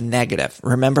always have like negative.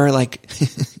 Remember, like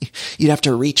you'd have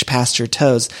to reach past your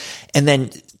toes. And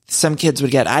then some kids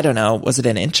would get, I don't know, was it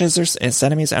in inches or in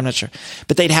centimeters? I'm not sure.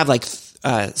 But they'd have like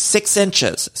 6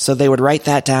 inches. So they would write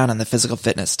that down on the physical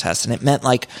fitness test. And it meant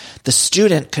like the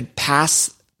student could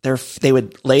they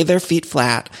would lay their feet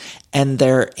flat and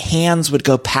their hands would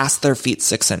go past their feet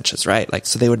 6 inches, right? Like,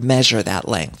 so they would measure that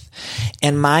length.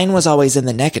 And mine was always in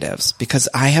the negatives because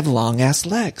I have long ass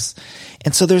legs.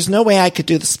 And so there's no way I could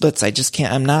do the splits. I just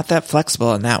can't. I'm not that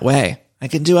flexible in that way. I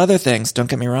can do other things. Don't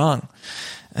get me wrong.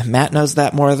 And Matt knows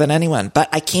that more than anyone, but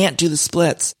I can't do the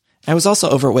splits. I was also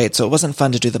overweight, so it wasn't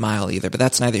fun to do the mile either, but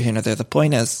that's neither here nor there. The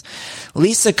point is,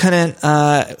 Lisa couldn't,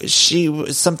 she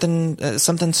was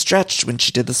something stretched when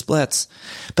she did the splits,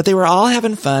 but they were all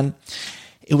having fun.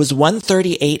 It was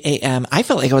 1:38 a.m. I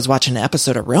felt like I was watching an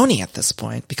episode of Roni at this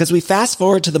point because we fast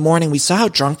forward to the morning. We saw how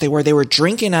drunk they were. They were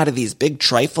drinking out of these big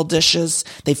trifle dishes.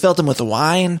 They filled them with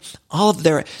wine. All of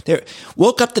their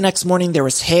woke up the next morning. There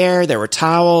was hair. There were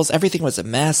towels. Everything was a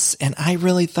mess. And I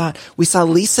really thought we saw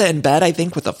Lisa in bed, I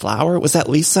think with a flower. Was that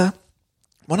Lisa?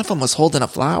 One of them was holding a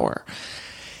flower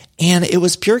and it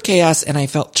was pure chaos. And I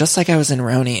felt just like I was in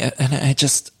Roni. And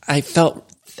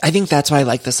I think that's why I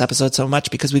like this episode so much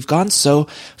because we've gone so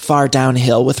far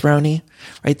downhill with Roni,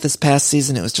 right? This past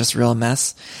season, it was just real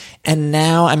mess. And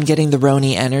now I'm getting the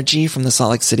Roni energy from the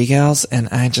Salt Lake City gals and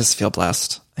I just feel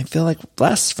blessed. I feel like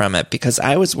blessed from it because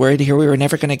I was worried here we were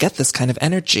never going to get this kind of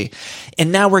energy.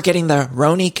 And now we're getting the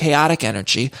Roni chaotic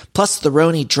energy plus the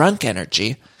Roni drunk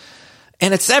energy.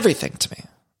 And it's everything to me.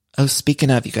 Oh, speaking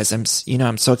of, you guys, I'm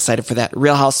so excited for that.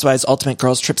 Real Housewives Ultimate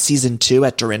Girls Trip Season 2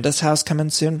 at Dorinda's house coming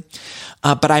soon.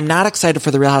 But I'm not excited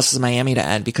for The Real Houses of Miami to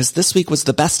end because this week was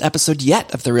the best episode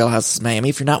yet of The Real Houses of Miami.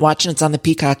 If you're not watching, it's on the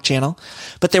Peacock channel.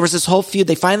 But there was this whole feud.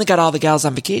 They finally got all the gals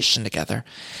on vacation together.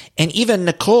 And even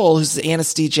Nicole, who's the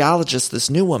anesthesiologist, this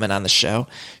new woman on the show,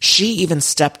 she even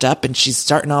stepped up and she's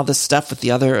starting all this stuff with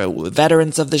the other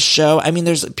veterans of the show. I mean,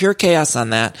 there's pure chaos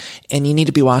on that and you need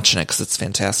to be watching it because it's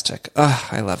fantastic. Oh,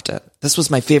 I loved it. This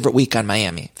was my favorite week on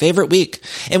Miami. Favorite week.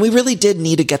 And we really did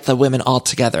need to get the women all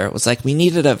together. It was like we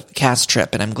needed a cast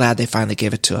trip and I'm glad they finally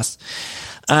gave it to us.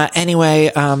 Anyway,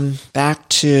 back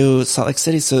to Salt Lake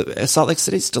City. So Salt Lake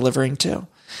City's delivering too.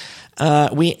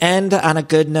 We end on a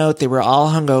good note. They were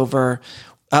all hungover.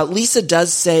 Lisa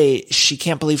does say she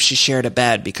can't believe she shared a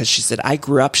bed because she said, I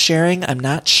grew up sharing. I'm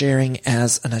not sharing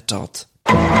as an adult.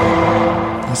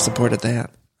 I supported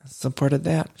that.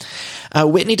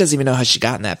 Whitney doesn't even know how she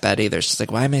got in that bed either. She's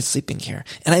like, why am I sleeping here?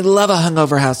 And I love a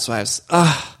hungover housewives.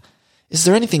 Is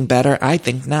there anything better? I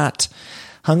think not.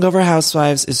 Hungover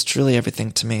housewives is truly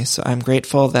everything to me. So I'm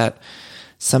grateful that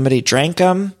somebody drank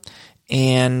them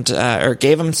and, or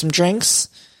gave them some drinks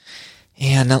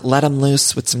and let them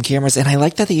loose with some cameras. And I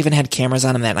like that they even had cameras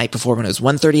on them that night before when it was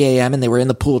 1:30 a.m. and they were in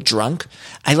the pool drunk.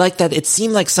 I like that it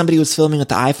seemed like somebody was filming with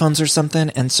the iPhones or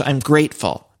something. And so I'm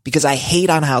grateful. Because I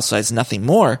hate on Housewives nothing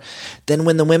more than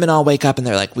when the women all wake up and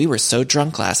they're like, we were so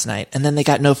drunk last night. And then they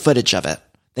got no footage of it.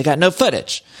 They got no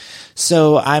footage.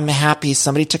 So I'm happy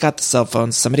somebody took out the cell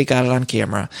phones. Somebody got it on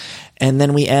camera. And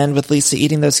then we end with Lisa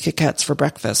eating those Kit Kats for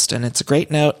breakfast. And it's a great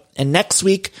note. And next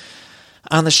week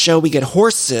on the show, we get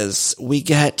horses. We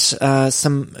get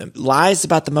some lies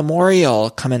about the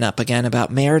memorial coming up again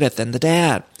about Meredith and the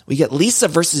dad. We get Lisa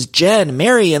versus Jen,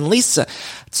 Mary and Lisa.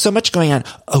 So much going on.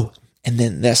 Oh, and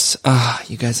then this,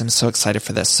 you guys, I'm so excited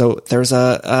for this. So there's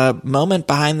a moment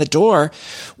behind the door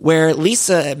where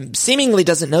Lisa seemingly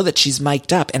doesn't know that she's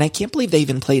mic'd up. And I can't believe they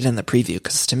even played it in the preview.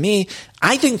 Because to me,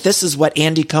 I think this is what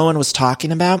Andy Cohen was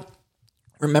talking about.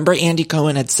 Remember Andy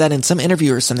Cohen had said in some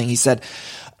interview or something, he said,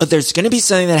 oh, there's going to be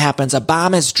something that happens. A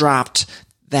bomb is dropped.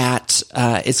 that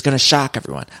is going to shock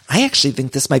everyone. I actually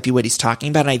think this might be what he's talking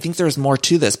about, and I think there's more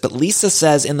to this. But Lisa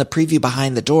says in the preview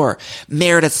behind the door,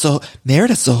 Meredith's a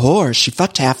whore. She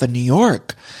fucked half of New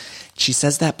York. She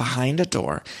says that behind a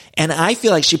door. And I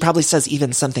feel like she probably says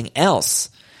even something else.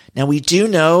 Now, we do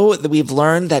know that we've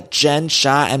learned that Jen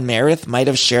Shah and Meredith might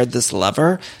have shared this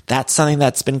lover. That's something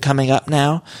that's been coming up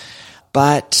now.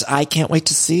 But I can't wait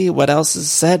to see what else is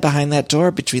said behind that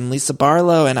door between Lisa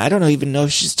Barlow and I don't even know who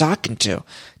she's talking to.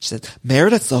 She said,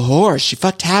 Meredith's a whore. She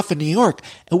fucked half of New York.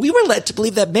 And we were led to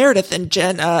believe that Meredith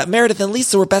and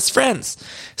Lisa were best friends.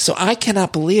 So I can't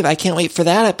wait for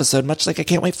that episode, much like I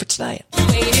can't wait for tonight.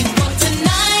 Waiting for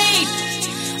tonight.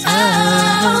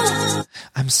 Oh.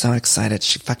 I'm so excited.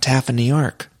 She fucked half of New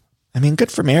York. I mean,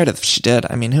 good for Meredith if she did.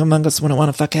 I mean, who among us wouldn't want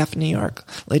to fuck half of New York?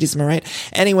 Ladies, am I right?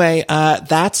 Anyway,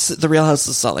 that's The Real House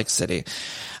of Salt Lake City.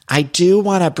 I do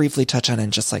want to briefly touch on it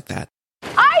just like that.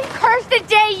 I cursed the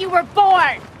day you were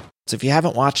born. So if you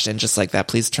haven't watched it just like that,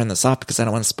 please turn this off because I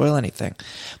don't want to spoil anything.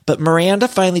 But Miranda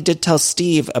finally did tell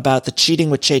Steve about the cheating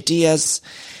with Che Diaz.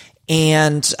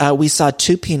 And we saw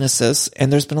 2 penises.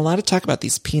 And there's been a lot of talk about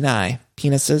these peni.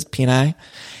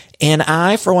 And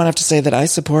I, for one, have to say that I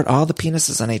support all the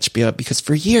penises on HBO because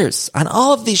for years, on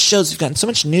all of these shows, we've gotten so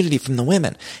much nudity from the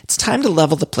women. It's time to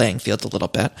level the playing field a little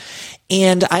bit.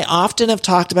 And I often have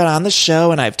talked about it on the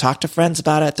show, and I've talked to friends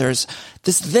about it. There's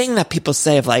this thing that people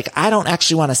say of like, I don't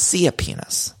actually want to see a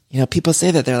penis. You know, people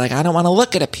say that they're like, I don't want to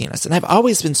look at a penis. And I've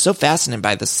always been so fascinated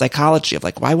by this psychology of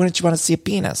like, why wouldn't you want to see a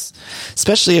penis?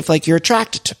 Especially if like you're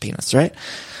attracted to a penis, right?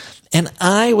 And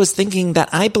I was thinking that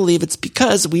I believe it's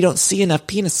because we don't see enough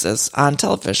penises on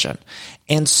television.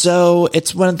 And so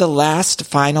it's one of the last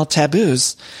final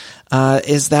taboos,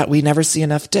 is that we never see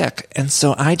enough dick. And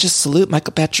so I just salute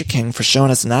Michael Patrick King for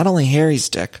showing us not only Harry's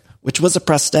dick, which was a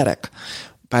prosthetic,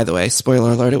 by the way,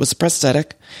 spoiler alert, it was a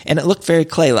prosthetic, and it looked very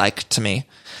clay-like to me.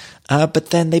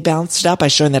 But then they balanced it out by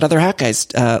showing that other hot guy's,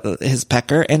 his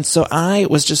pecker. And so I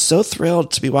was just so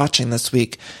thrilled to be watching this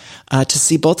week, to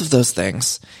see both of those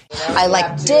things. I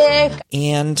like dick.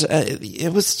 And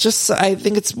it was just, I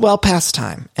think it's well past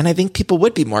time. And I think people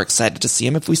would be more excited to see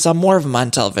him if we saw more of him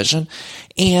on television.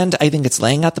 And I think it's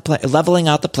leveling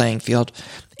out the playing field.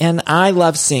 And I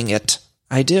love seeing it.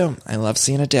 I do. I love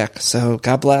seeing a dick. So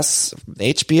God bless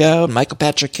HBO, Michael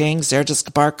Patrick King, Sarah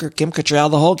Jessica Parker, Kim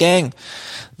Cattrall, the whole gang.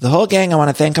 The whole gang, I want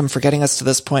to thank them for getting us to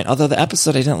this point. Although the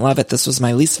episode, I didn't love it. This was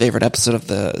my least favorite episode of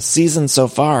the season so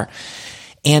far.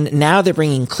 And now they're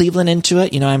bringing Cleveland into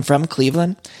it. You know, I'm from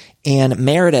Cleveland. And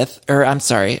I'm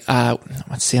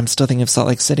still thinking of Salt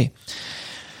Lake City.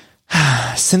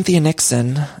 Cynthia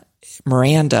Nixon,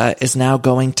 Miranda, is now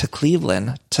going to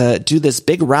Cleveland to do this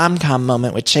big rom-com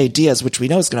moment with Che Diaz, which we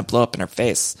know is going to blow up in her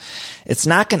face. It's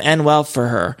not going to end well for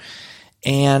her.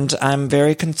 And I'm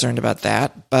very concerned about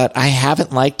that, but I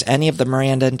haven't liked any of the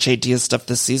Miranda and Che Diaz stuff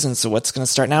this season, so what's going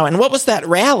to start now? And what was that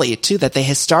rally, too, that they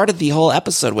started the whole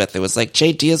episode with? It was like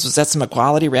Che Diaz was at some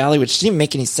equality rally, which didn't even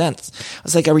make any sense. I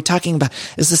was like, are we talking about,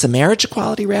 is this a marriage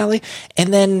equality rally?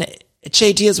 And then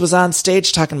Che Diaz was on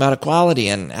stage talking about equality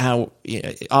and how, you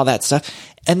know, all that stuff.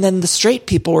 And then the straight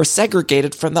people were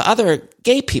segregated from the other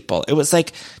gay people. It was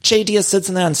like Che Diaz sits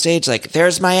in there on stage like,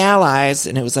 there's my allies.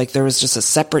 And it was like there was just a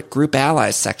separate group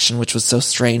allies section, which was so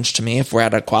strange to me if we're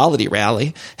at an equality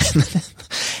rally.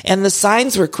 And the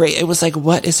signs were great. It was like,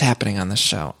 what is happening on this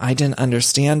show? I didn't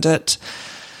understand it.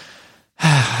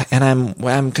 And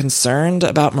I'm concerned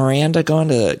about Miranda going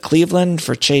to Cleveland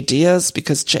for Che Diaz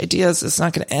because Che Diaz is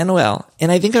not going to end well.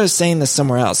 And I think I was saying this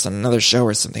somewhere else on another show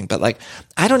or something, but like,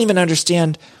 I don't even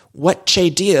understand what Che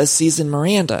Diaz sees in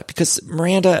Miranda because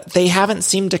Miranda, they haven't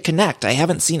seemed to connect. I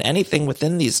haven't seen anything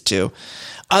within these two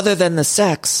other than the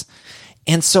sex.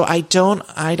 And so I don't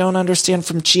understand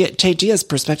from Che Diaz's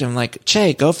perspective. I'm like,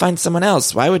 Che, go find someone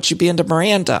else. Why would you be into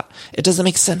Miranda? It doesn't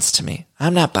make sense to me.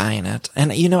 I'm not buying it.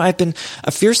 And, you know, I've been a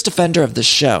fierce defender of this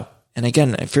show. And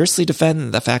again, I fiercely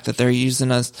defend the fact that they're using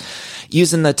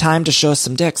the time to show us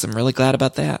some dicks. I'm really glad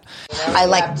about that. I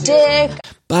like dick.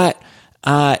 But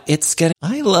I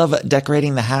love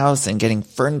decorating the house and getting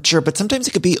furniture, but sometimes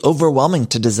it could be overwhelming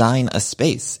to design a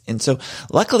space. And so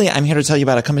luckily I'm here to tell you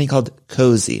about a company called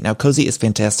Cozy. Now Cozy is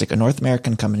fantastic, a North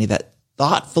American company that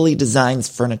thoughtfully designs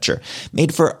furniture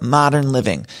made for modern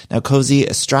living. Now,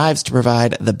 Cozy strives to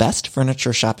provide the best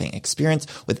furniture shopping experience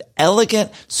with elegant,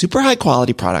 super high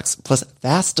quality products, plus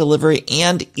fast delivery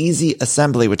and easy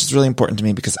assembly, which is really important to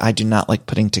me because I do not like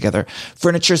putting together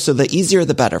furniture. So the easier,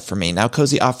 the better for me. Now,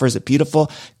 Cozy offers beautiful,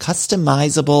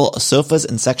 customizable sofas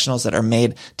and sectionals that are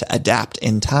made to adapt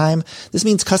in time. This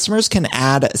means customers can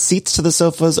add seats to the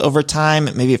sofas over time.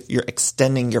 Maybe if you're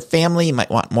extending your family, you might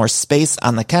want more space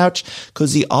on the couch.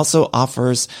 Cozy also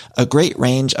offers a great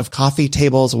range of coffee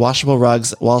tables, washable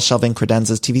rugs, wall shelving,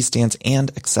 credenzas, TV stands, and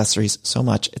accessories. So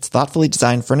much. It's thoughtfully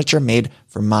designed furniture made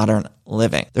for modern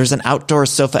living. There's an outdoor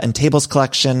sofa and tables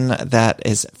collection that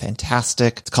is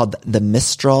fantastic. It's called the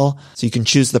Mistral. So you can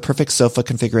choose the perfect sofa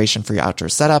configuration for your outdoor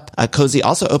setup. Cozy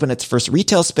also opened its first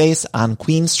retail space on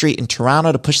Queen Street in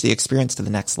Toronto to push the experience to the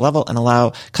next level and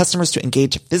allow customers to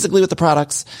engage physically with the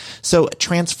products. So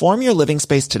transform your living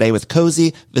space today with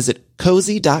Cozy. Visit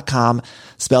cozy.com,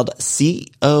 spelled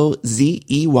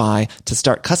COZEY, to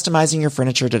start customizing your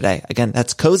furniture today. Again,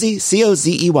 that's cozy,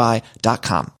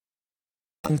 COZEY.com.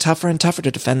 Tougher and tougher to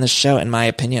defend this show, in my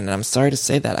opinion, and I'm sorry to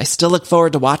say that. I still look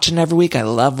forward to watching it every week. I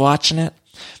love watching it,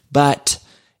 but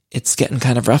it's getting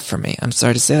kind of rough for me. I'm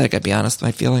sorry to say that. I gotta be honest with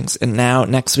my feelings. And now,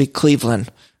 next week,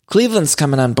 Cleveland. Cleveland's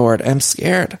coming on board. I'm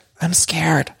scared.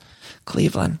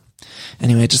 Cleveland.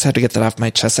 Anyway, I just had to get that off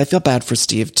my chest. I feel bad for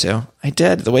Steve, too. I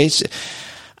did.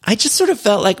 I just sort of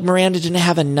felt like Miranda didn't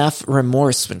have enough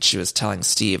remorse when she was telling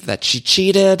Steve that she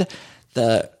cheated,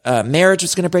 the marriage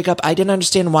was going to break up. I didn't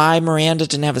understand why Miranda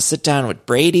didn't have a sit down with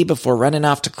Brady before running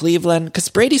off to Cleveland, because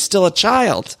Brady's still a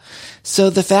child. So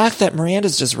the fact that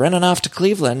Miranda's just running off to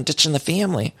Cleveland, ditching the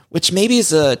family, which maybe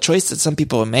is a choice that some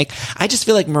people would make, I just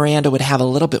feel like Miranda would have a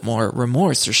little bit more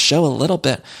remorse or show a little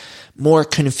bit more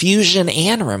confusion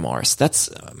and remorse. That's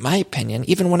my opinion.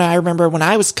 Even when I remember when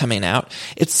I was coming out,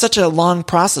 it's such a long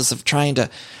process of trying to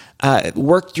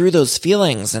work through those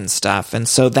feelings and stuff. And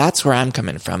so that's where I'm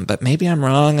coming from. But maybe I'm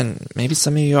wrong, and maybe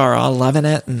some of you are all loving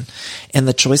it and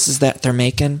the choices that they're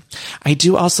making. I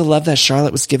do also love that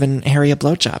Charlotte was giving Harry a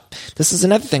blowjob. This is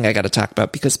another thing I got to talk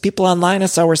about, because people online I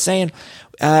saw were saying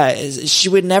she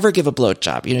would never give a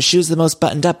blowjob. You know, she was the most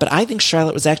buttoned up, but I think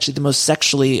Charlotte was actually the most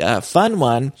sexually fun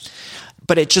one.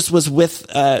 But it just was with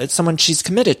someone she's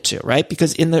committed to, right?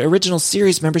 Because in the original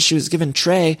series, remember, she was giving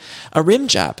Trey a rim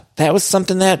job. That was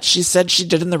something that she said she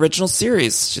did in the original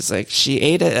series. She's like, she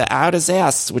ate it out his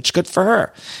ass, which good for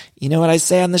her. You know what I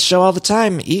say on the show all the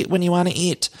time? Eat when you want to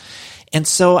eat. And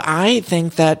so I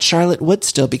think that Charlotte would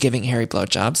still be giving Harry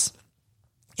blowjobs.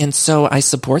 And so I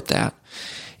support that.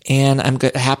 And I'm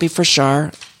happy for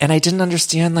Char. And I didn't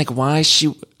understand why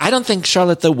I don't think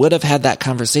Charlotte though would have had that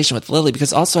conversation with Lily,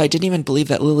 because also I didn't even believe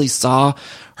that Lily saw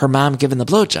her mom giving the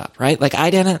blowjob, right?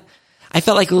 I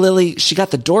felt like Lily, she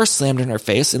got the door slammed in her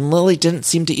face, and Lily didn't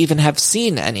seem to even have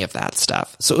seen any of that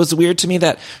stuff. So it was weird to me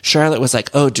that Charlotte was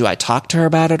like, oh, do I talk to her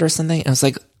about it or something? And I was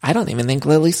like, I don't even think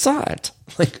Lily saw it.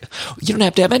 You don't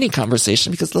have to have any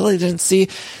conversation, because Lily didn't see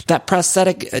that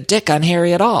prosthetic dick on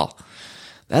Harry at all.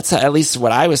 That's at least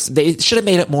what they should have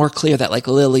made it more clear that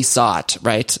Lily saw it,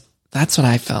 right? That's what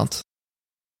I felt.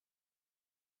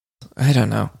 I don't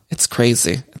know. It's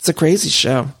crazy. It's a crazy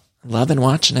show. Loving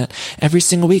watching it. Every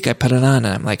single week I put it on, and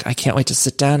I'm like, I can't wait to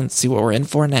sit down and see what we're in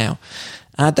for now.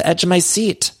 At the edge of my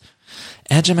seat.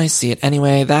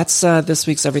 Anyway, that's this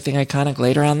week's Everything Iconic.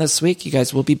 Later on this week, you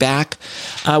guys will be back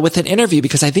with an interview,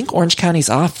 because I think Orange County's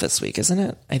off this week, isn't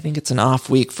it? I think it's an off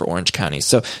week for Orange County.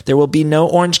 So there will be no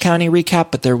Orange County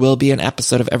recap, but there will be an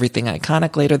episode of Everything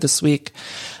Iconic later this week.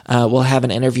 We'll have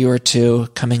an interview or two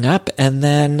coming up, and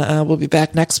then we'll be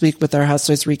back next week with our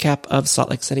Housewives recap of Salt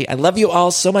Lake City. I love you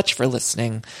all so much for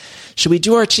listening. Should we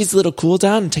do our cheesy little cool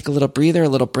down and take a little breather, a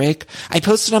little break? I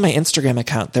posted on my Instagram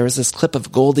account, there was this clip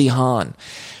of Goldie Hawn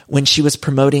when she was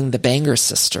promoting the Banger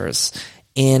Sisters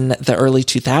in the early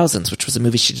 2000s, which was a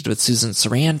movie she did with Susan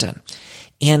Sarandon.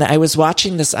 And I was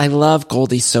watching this. I love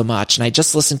Goldie so much. And I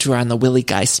just listened to her on the Willie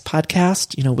Geist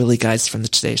podcast. You know, Willie Geist from the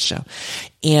Today Show.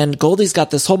 And Goldie's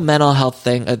got this whole mental health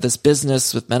thing, this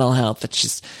business with mental health that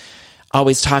she's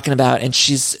always talking about. And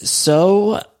she's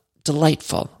so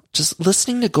delightful. Just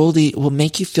listening to Goldie will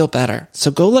make you feel better. So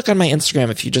go look on my Instagram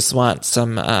if you just want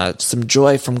some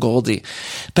joy from Goldie.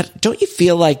 But don't you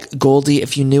feel like Goldie,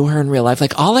 if you knew her in real life,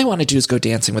 all I want to do is go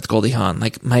dancing with Goldie Hawn.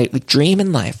 My dream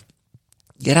in life,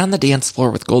 get on the dance floor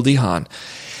with Goldie Hawn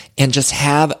and just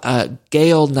have a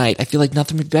gay old night. I feel like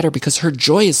nothing would be better, because her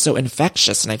joy is so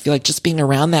infectious. And I feel like just being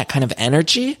around that kind of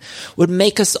energy would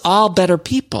make us all better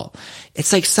people.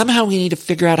 It's like somehow we need to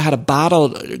figure out how to bottle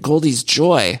Goldie's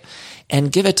joy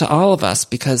and give it to all of us,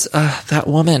 because that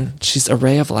woman, she's a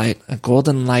ray of light, a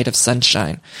golden light of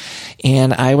sunshine.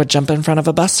 And I would jump in front of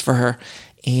a bus for her.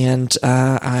 And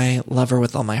I love her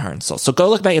with all my heart and soul. So go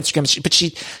look at my Instagram. But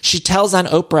she tells on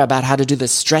Oprah about how to do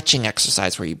this stretching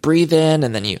exercise where you breathe in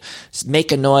and then you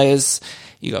make a noise.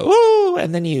 You go, woo,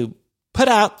 and then you put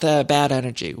out the bad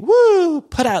energy. Woo,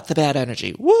 put out the bad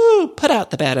energy. Woo, put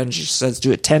out the bad energy. She says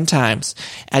do it 10 times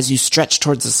as you stretch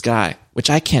towards the sky,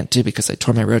 which I can't do because I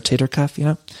tore my rotator cuff,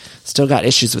 Still got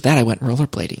issues with that. I went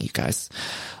rollerblading, you guys.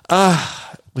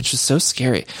 which was so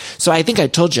scary. So I think I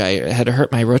told you I had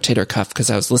hurt my rotator cuff because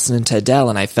I was listening to Adele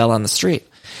and I fell on the street.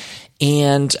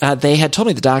 And they had told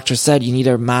me, the doctor said, you need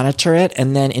to monitor it.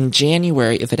 And then in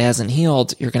January, if it hasn't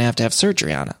healed, you're going to have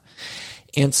surgery on it.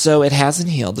 And so it hasn't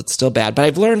healed. It's still bad. But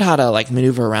I've learned how to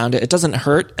maneuver around it. It doesn't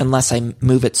hurt unless I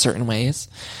move it certain ways.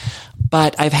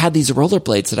 But I've had these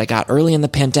rollerblades that I got early in the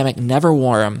pandemic, never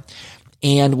wore them.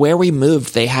 And where we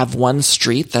moved, they have one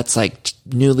street that's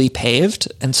newly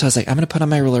paved. And so I was like, I'm going to put on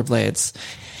my rollerblades.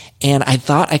 And I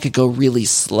thought I could go really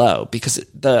slow because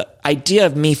the idea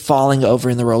of me falling over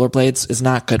in the rollerblades is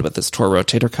not good with this tore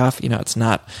rotator cuff. It's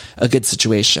not a good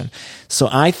situation. So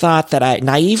I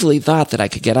naively thought that I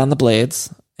could get on the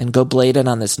blades and go bladed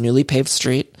on this newly paved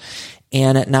street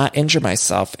and not injure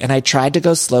myself. And I tried to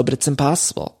go slow, but it's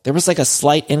impossible. There was a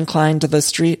slight incline to the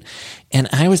street, and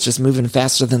I was just moving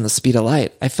faster than the speed of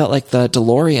light. I felt like the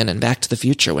DeLorean in Back to the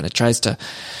Future when it tries to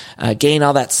gain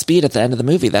all that speed at the end of the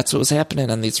movie. That's what was happening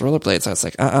on these rollerblades. I was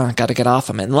like, got to get off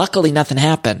them. And luckily nothing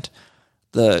happened.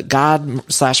 The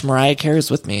God/Mariah Carey was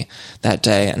with me that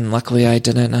day, and luckily I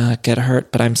didn't get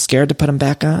hurt, but I'm scared to put them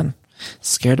back on.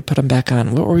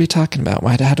 What were we talking about?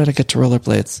 How did I get to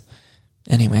rollerblades?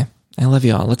 Anyway, I love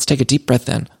you all. Let's take a deep breath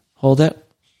in. Hold it.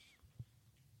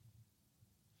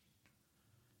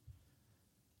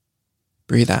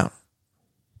 Breathe out.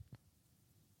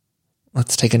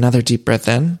 Let's take another deep breath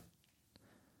in.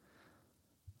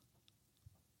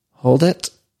 Hold it.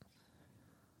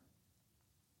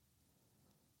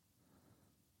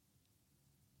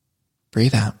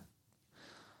 Breathe out.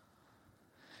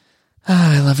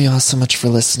 I love you all so much for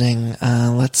listening.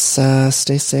 Let's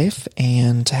stay safe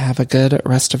and have a good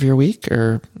rest of your week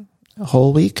or a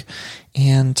whole week.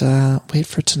 And wait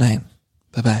for tonight.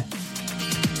 Bye-bye.